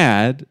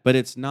bad, but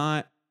it's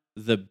not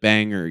the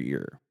banger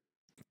year.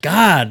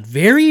 God,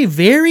 very,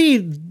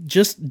 very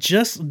just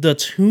the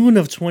tune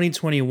of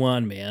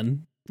 2021,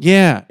 man.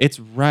 Yeah, it's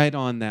right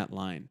on that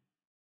line.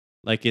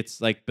 Like, it's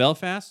like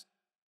Belfast.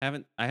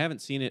 I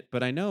haven't seen it,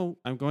 but I know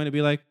I'm going to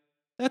be like,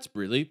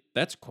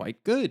 that's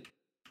quite good.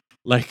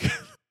 Like,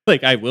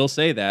 like I will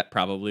say that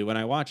probably when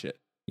I watch it.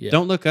 Yeah.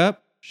 Don't Look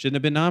Up shouldn't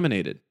have been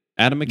nominated.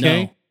 Adam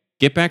McKay,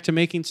 get back to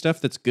making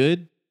stuff that's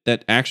good,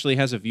 that actually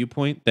has a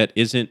viewpoint that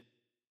isn't,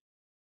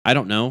 I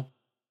don't know,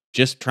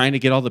 just trying to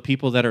get all the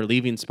people that are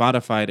leaving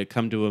Spotify to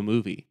come to a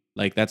movie.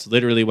 Like, that's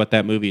literally what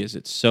that movie is.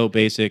 It's so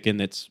basic in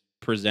its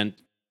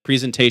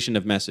presentation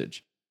of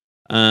message.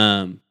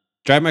 Drive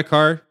My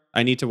Car,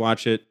 I need to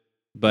watch it,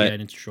 but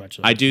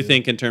I do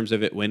think in terms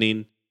of it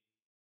winning,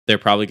 they're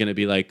probably going to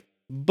be like,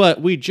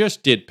 but we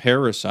just did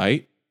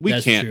Parasite.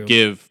 We can't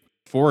give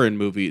foreign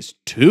movies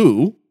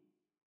 2.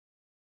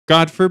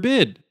 God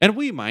forbid. And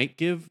we might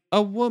give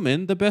a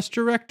woman the best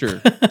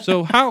director.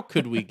 So how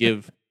could we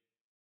give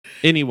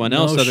anyone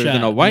else other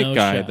than a white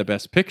guy the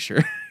best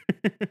picture?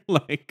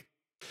 Like,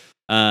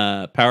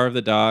 Power of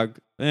the Dog,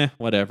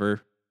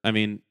 whatever. I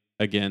mean,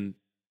 again,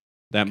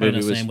 that movie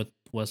was same with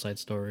West Side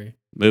Story.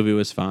 Movie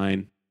was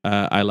fine.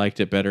 I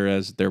liked it better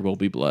as There Will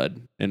Be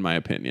Blood, in my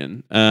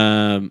opinion.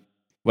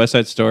 West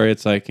Side Story,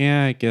 it's like,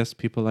 yeah, I guess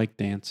people like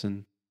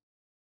dancing.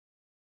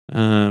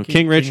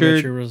 King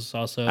Richard was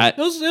also. It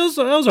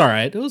was all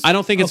right. I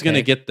don't think it's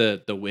gonna get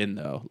the win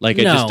though. Like,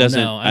 it just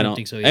doesn't. No, I don't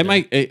think so either. It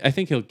might. I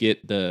think he'll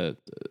get the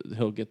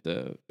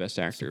best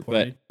actor.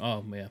 Supported?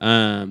 But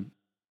yeah.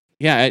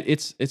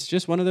 it's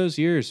just one of those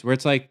years where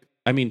it's like,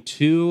 I mean,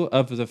 2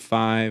 of the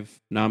 5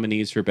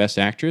 nominees for Best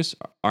Actress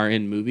are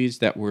in movies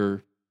that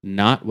were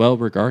not well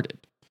regarded.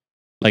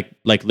 Like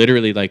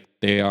literally, like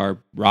they are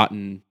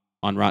rotten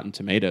on Rotten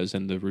Tomatoes,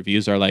 and the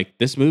reviews are like,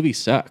 this movie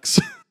sucks.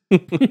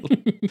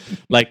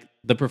 Like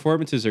the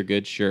performances are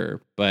good,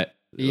 sure, but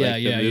Yeah, like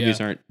the yeah, movies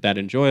yeah. aren't that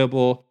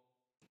enjoyable.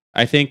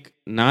 I think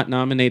not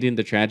nominating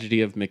The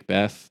Tragedy of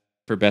Macbeth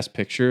for Best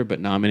Picture, but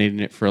nominating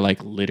it for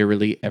like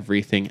literally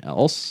everything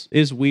else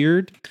is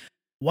weird.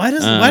 Why do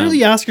the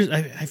Oscars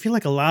I feel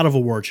like a lot of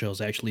award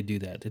shows actually do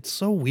that. It's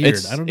so weird.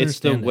 I don't It's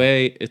the understand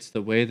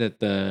that. way that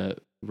the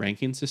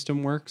ranking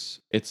system works.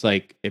 It's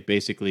like it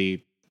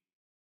basically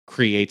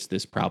creates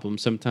this problem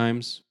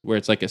sometimes where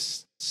it's like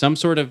some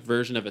sort of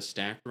version of a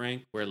stacked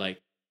rank where like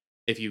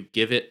if you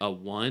give it a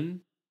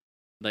 1,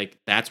 like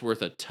that's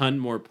worth a ton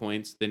more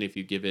points than if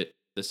you give it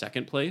the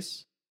second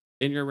place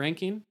in your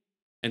ranking.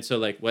 And so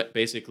like what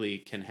basically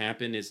can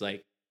happen is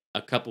like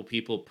a couple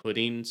people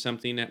putting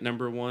something at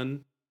number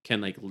 1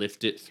 can like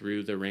lift it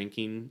through the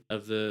ranking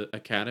of the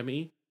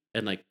academy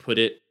and like put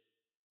it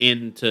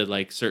into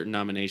like certain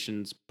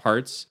nominations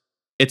parts.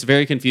 It's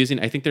very confusing.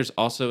 I think there's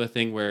also a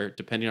thing where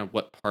depending on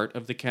what part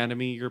of the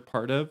academy you're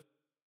part of,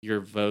 your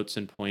votes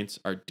and points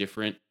are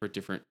different for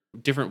different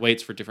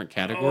weights for different Oh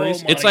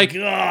categories. It's my like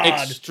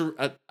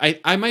god.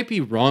 I might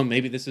be wrong.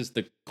 Maybe this is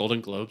the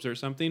Golden Globes or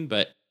something,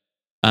 but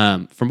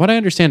from what I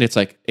understand, it's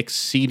like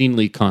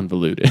exceedingly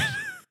convoluted.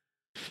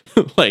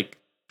 Like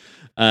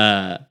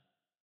uh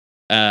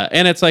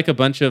and it's like a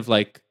bunch of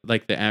like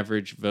the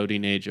average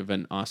voting age of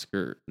an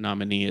Oscar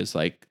nominee is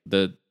like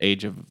the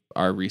age of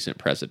our recent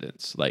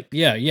presidents. Like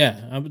Yeah, yeah.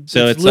 so It's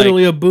it's like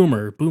literally a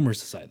boomers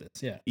decide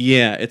this. Yeah.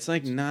 yeah, it's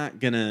like not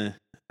gonna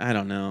I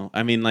don't know.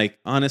 I mean like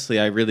honestly,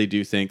 I really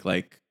do think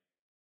like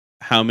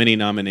how many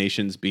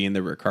nominations being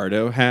the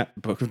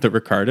the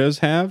Ricardos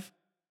have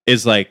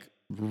is like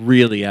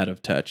really out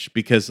of touch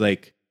because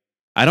like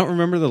I don't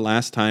remember the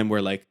last time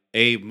where like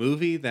a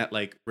movie that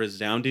like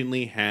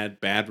resoundingly had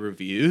bad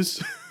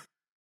reviews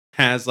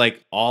has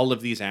like all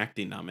of these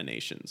acting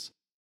nominations.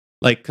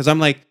 Like cuz I'm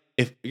like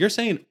if you're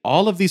saying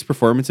all of these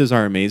performances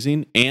are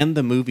amazing and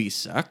the movie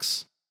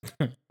sucks,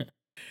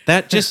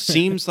 that just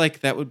seems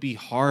like that would be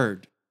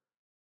hard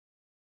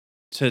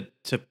to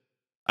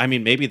I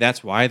mean, maybe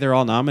that's why they're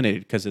all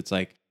nominated because it's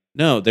like,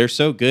 no, they're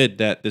so good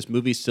that this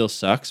movie still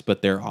sucks,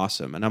 but they're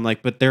awesome. And I'm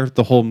like, but they're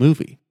the whole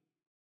movie.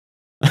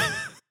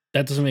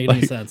 That doesn't make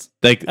any like, sense.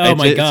 like Oh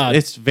my god.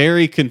 it's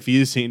very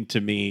confusing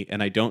to me,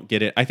 and I don't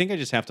get it. I think I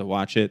just have to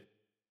watch it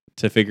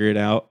to figure it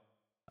out.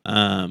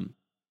 Um,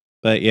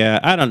 but yeah,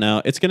 I don't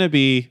know. It's gonna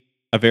be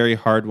a very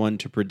hard one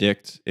to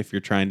predict if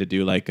you're trying to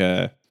do like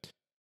a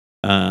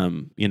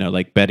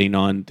like betting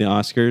on the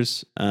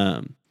Oscars.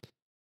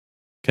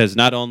 Because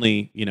not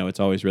only, it's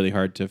always really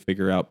hard to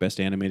figure out best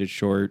animated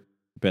short,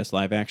 best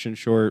live action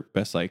short,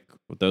 best like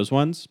those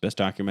ones, best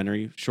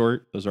documentary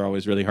short. Those are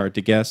always really hard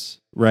to guess,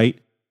 right?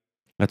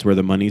 That's where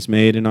the money's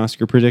made in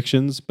Oscar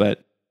predictions.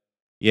 But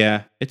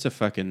yeah, it's a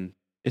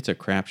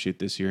crapshoot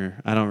this year.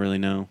 I don't really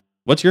know.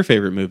 What's your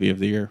favorite movie of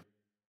the year?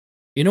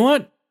 You know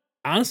what?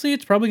 Honestly,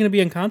 it's probably going to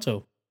be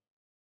Encanto.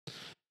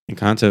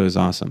 Encanto is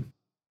awesome.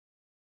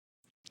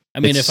 I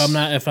mean, It's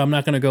if I'm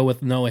not going to go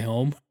with No Way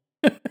Home,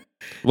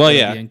 well, it'll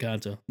yeah, be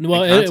Encanto.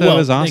 Well, Encanto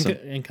is awesome.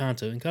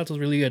 Encanto's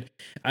really good.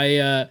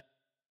 I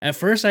at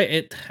first I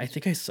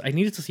think I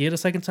needed to see it a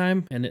second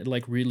time, and it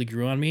like really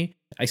grew on me.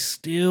 I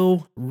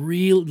still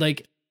really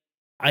like.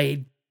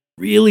 I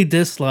really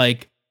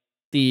dislike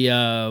the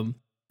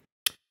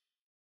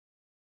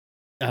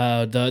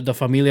the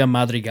Familia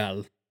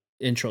Madrigal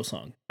intro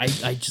song. I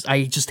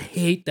just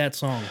hate that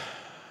song.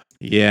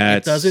 Yeah,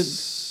 It doesn't.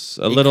 it's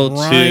a It little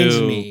grinds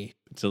too. me.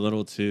 It's a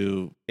little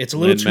too. It's a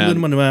little too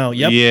Lin-Manuel.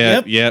 Yep.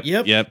 Yeah,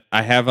 Yep. yep.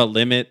 I have a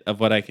limit of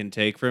what I can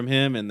take from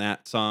him, and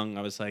that song,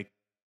 I was like,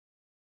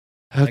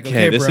 Like,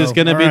 okay, this bro. is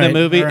gonna All be the right,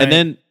 movie. all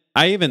And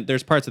right. then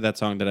there's parts of that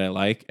song that I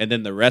like, and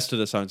then the rest of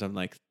the songs, I'm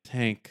like,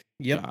 thank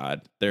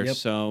God, they're Yep.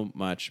 so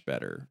much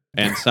better,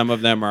 and some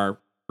of them are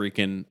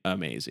freaking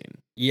amazing.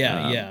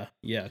 Yeah.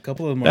 A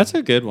couple of them That's are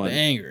a good one.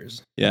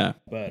 bangers. Yeah,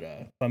 But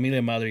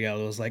Familia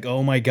Madrigal was like,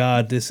 oh my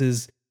god, this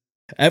is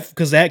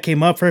because that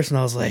came up first, and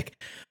I was like,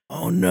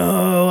 oh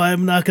no,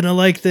 I'm not gonna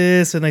like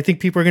this, and I think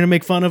people are gonna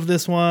make fun of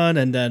this one,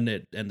 and then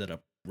it ended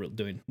up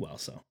doing well.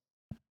 So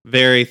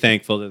very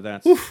thankful that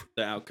that's Oof.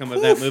 the outcome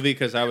of that movie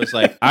because I was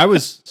like, I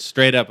was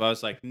straight up, I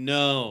was like,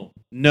 no,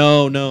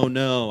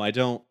 I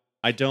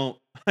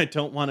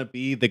don't want to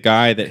be the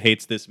guy that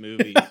hates this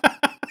movie.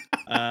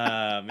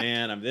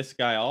 Man, I'm this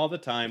guy all the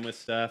time with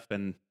stuff,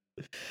 and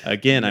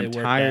again, I'm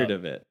tired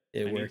of it.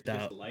 It worked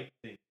out.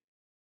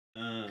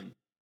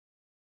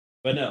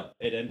 But no,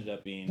 it ended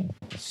up being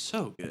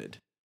so good,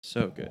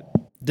 so good.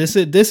 This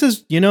is this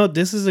was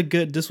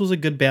a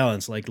good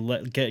balance. Like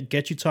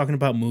get you talking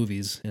about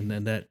movies, and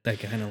then that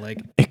kind of like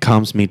it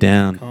calms me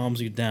down,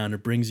 calms you down.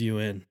 It brings you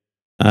in.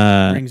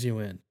 I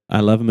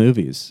love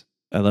movies.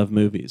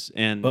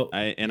 And But,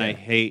 I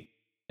hate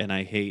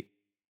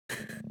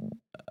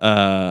the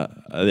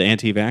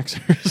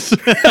anti-vaxxers.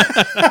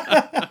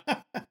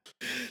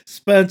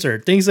 Spencer,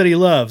 things that he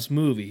loves,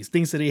 movies,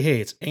 things that he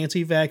hates,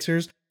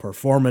 anti-vaxxers,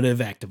 performative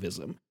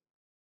activism.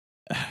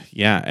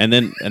 Yeah, and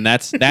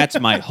that's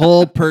my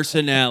whole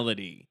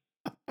personality.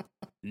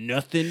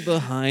 Nothing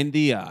behind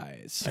the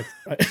eyes.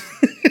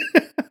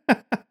 I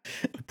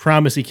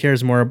promise he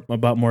cares more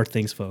about more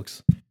things,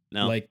 folks.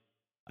 No, Like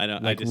I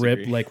don't. I like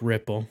disagree.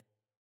 Ripple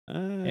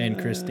and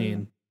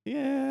Christine.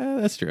 Yeah,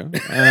 that's true.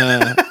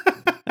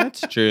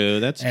 That's true.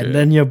 That's true. And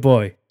then your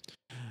boy.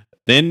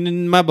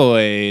 Then my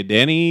boy,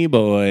 Danny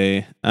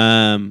boy.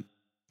 Danny.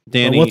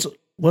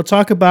 We'll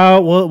talk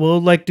about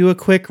we'll like do a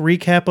quick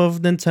recap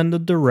of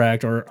Nintendo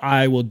Direct, or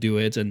I will do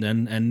it, and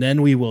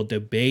then we will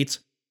debate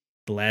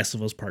The Last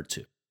of Us Part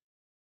 2.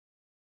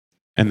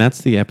 And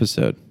that's the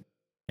episode.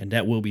 And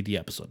that will be the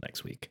episode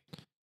next week.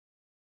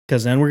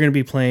 Because then we're going to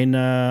be playing,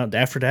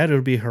 after that,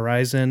 it'll be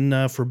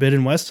Horizon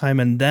Forbidden West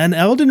time, and then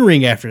Elden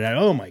Ring after that.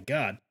 Oh my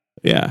God.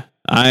 Yeah.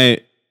 I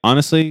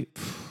honestly,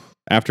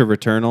 after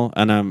Returnal,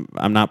 and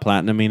I'm not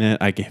platinuming it,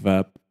 I gave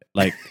up.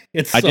 Like,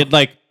 I did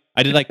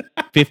like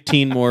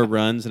 15 more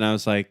runs, and I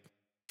was like,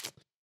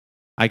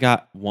 I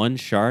got one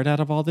shard out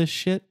of all this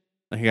shit.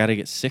 I got to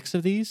get 6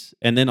 of these,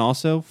 and then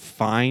also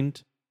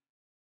find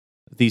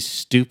these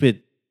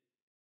stupid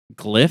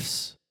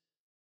glyphs.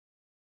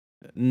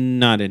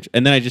 Not interested.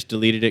 And then I just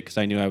deleted it because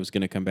I knew I was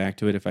going to come back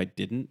to it if I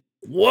didn't.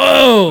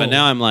 Whoa! But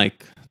now I'm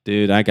like,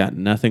 dude, I got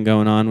nothing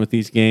going on with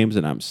these games,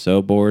 and I'm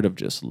so bored of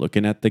just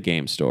looking at the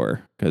game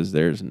store because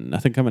there's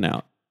nothing coming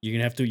out. You're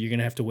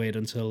gonna have to wait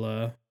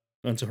until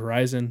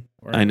Horizon.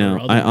 I know.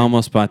 I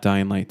almost bought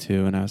Dying Light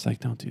 2, and I was like,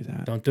 don't do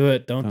that. Don't do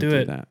it. Don't do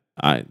it. That.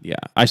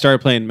 I started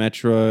playing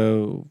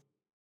Metro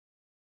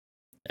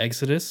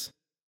Exodus.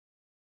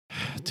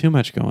 Too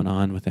much going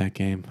on with that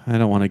game. I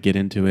don't want to get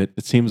into it.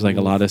 It seems like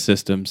a lot of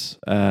systems.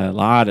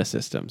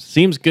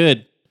 Seems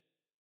good.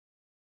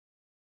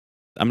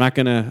 I'm not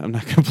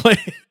gonna play.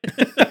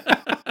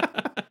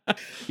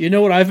 You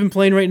know what I've been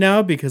playing right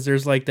now, because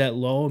there's like that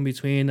lull in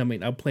between. I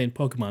mean, I'm playing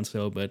Pokemon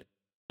still, but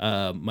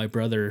my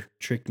brother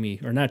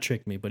not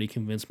tricked me, but he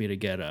convinced me to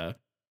get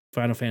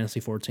Final Fantasy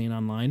 14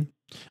 online.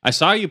 I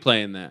saw you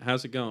playing that.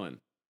 How's it going?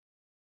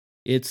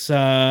 It's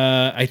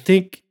I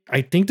think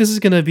this is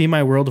gonna be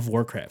my World of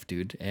Warcraft,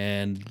 dude,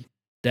 and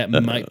that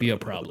might be a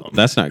problem.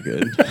 That's not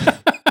good.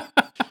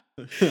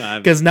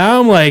 Because now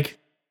I'm like,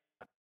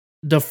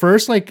 the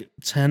first like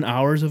 10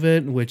 hours of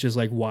it, which is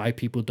like why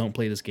people don't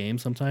play this game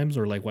sometimes,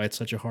 or like why it's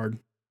such a hard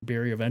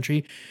barrier of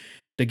entry.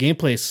 The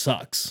gameplay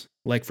sucks.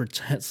 Like for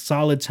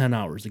solid 10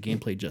 hours, the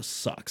gameplay just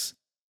sucks.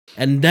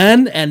 And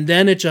then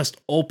it just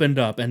opened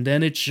up, and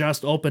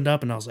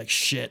I was like,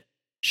 shit,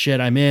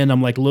 I'm in.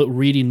 I'm like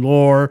reading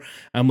lore.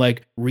 I'm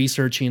like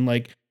researching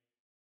like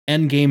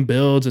end game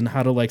builds and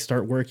how to like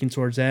start working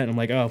towards that. And I'm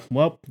like, oh,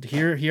 well,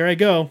 here I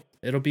go.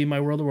 It'll be my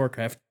World of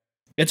Warcraft.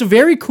 It's a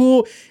very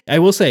cool, I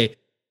will say,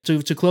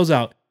 to close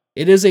out,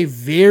 it is a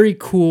very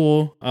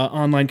cool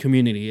online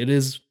community. It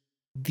is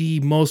the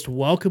most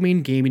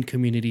welcoming gaming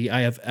community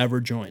I have ever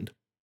joined.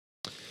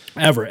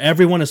 Ever.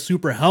 Everyone is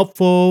super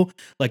helpful.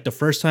 Like the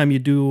first time you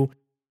do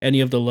any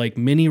of the like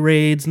mini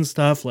raids and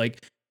stuff,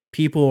 like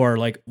people are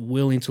like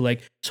willing to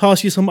like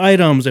toss you some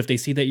items if they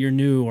see that you're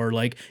new, or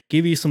like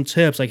give you some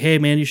tips like, hey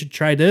man, you should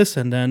try this,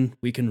 and then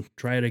we can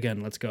try it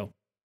again. Let's go.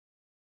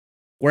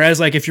 Whereas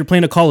like if you're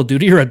playing a Call of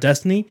Duty or a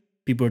Destiny,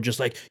 people are just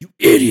like, you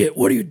idiot,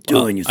 what are you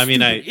doing? You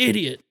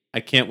idiot. I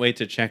can't wait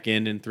to check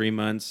in 3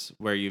 months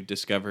where you've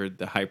discovered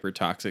the hyper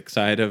toxic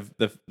side of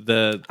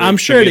the I'm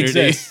sure community.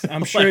 It exists.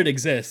 I'm sure it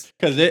exists.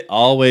 Because it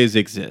always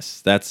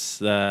exists.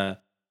 That's I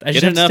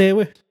just have to stay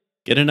away.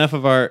 Get enough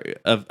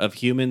of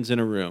humans in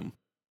a room.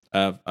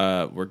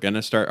 We're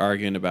gonna start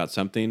arguing about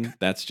something.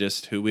 That's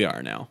just who we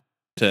are now.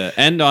 To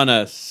end on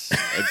a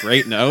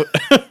great note.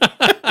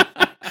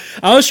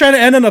 I was trying to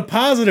end on a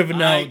positive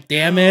note.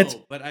 Damn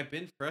it! But I've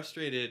been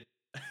frustrated,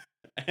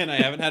 and I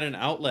haven't had an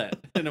outlet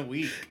in a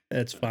week.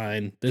 That's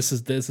fine. This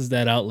is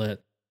that outlet.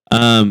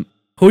 Who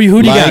do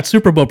you got?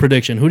 Super Bowl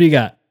prediction. Who do you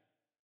got?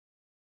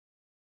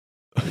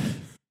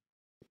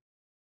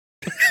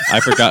 I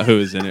forgot who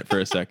was in it for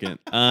a second.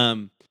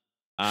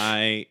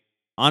 I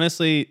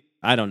honestly,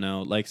 I don't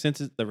know. Like, since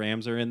the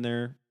Rams are in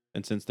there,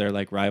 and since they're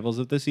like rivals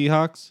of the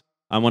Seahawks,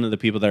 I'm one of the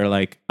people that are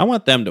like, I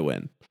want them to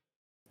win,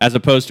 as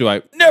opposed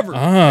to never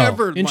my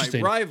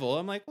rival.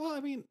 I'm like, well,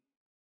 I mean,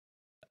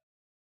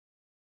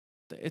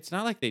 it's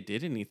not like they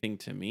did anything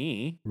to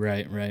me,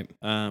 right?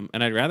 And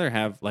I'd rather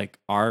have like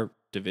our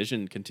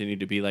division continue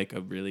to be like a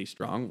really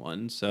strong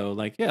one. So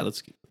like, yeah,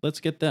 let's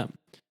get them.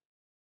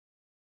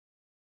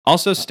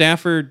 Also,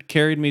 Stafford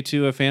carried me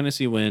to a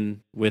fantasy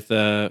win with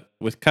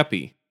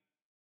Cuppy.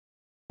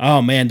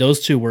 Oh man,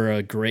 those two were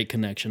a great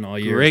connection all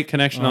year.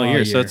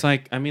 So it's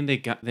like, I mean,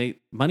 they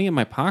money in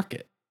my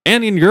pocket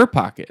and in your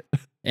pocket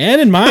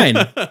and in mine.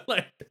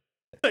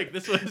 like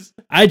this was.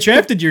 I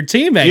drafted your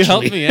team. Actually, you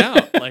helped me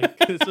out. Like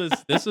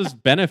this was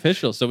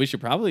beneficial. So we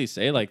should probably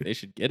say like they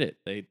should get it.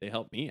 They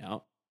helped me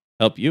out,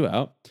 help you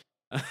out.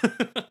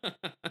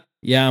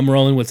 Yeah, I'm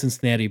rolling with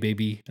Cincinnati,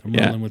 baby.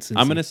 Rolling with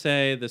Cincinnati. I'm gonna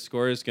say the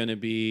score is gonna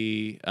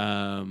be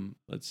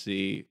let's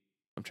see,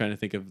 I'm trying to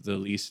think of the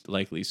least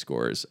likely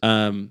scores.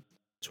 20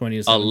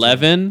 to 17.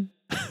 11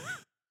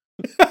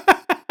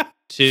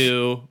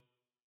 to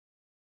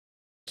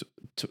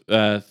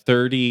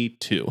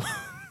 32.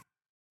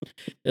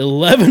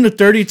 11 to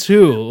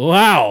 32.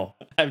 Wow.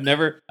 I don't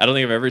think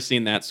I've ever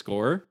seen that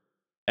score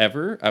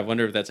ever. I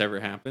wonder if that's ever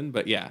happened,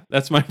 but yeah,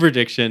 that's my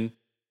prediction.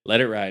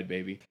 Let it ride,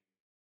 baby.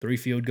 3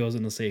 field goes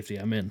into safety.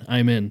 I'm in.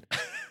 I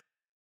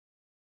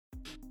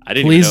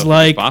didn't Please even know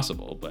if it was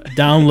possible, but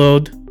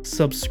download,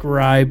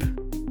 subscribe,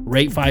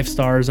 rate 5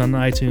 stars on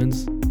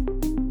iTunes.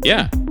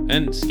 Yeah,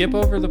 and skip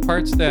over the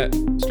parts that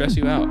stress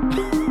you out.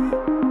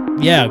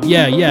 Yeah,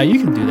 you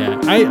can do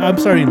that. I'm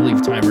starting to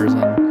leave timers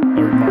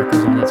or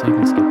markers on it so you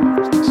can skip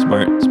over stuff.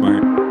 Smart.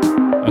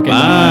 Okay,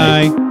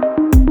 bye.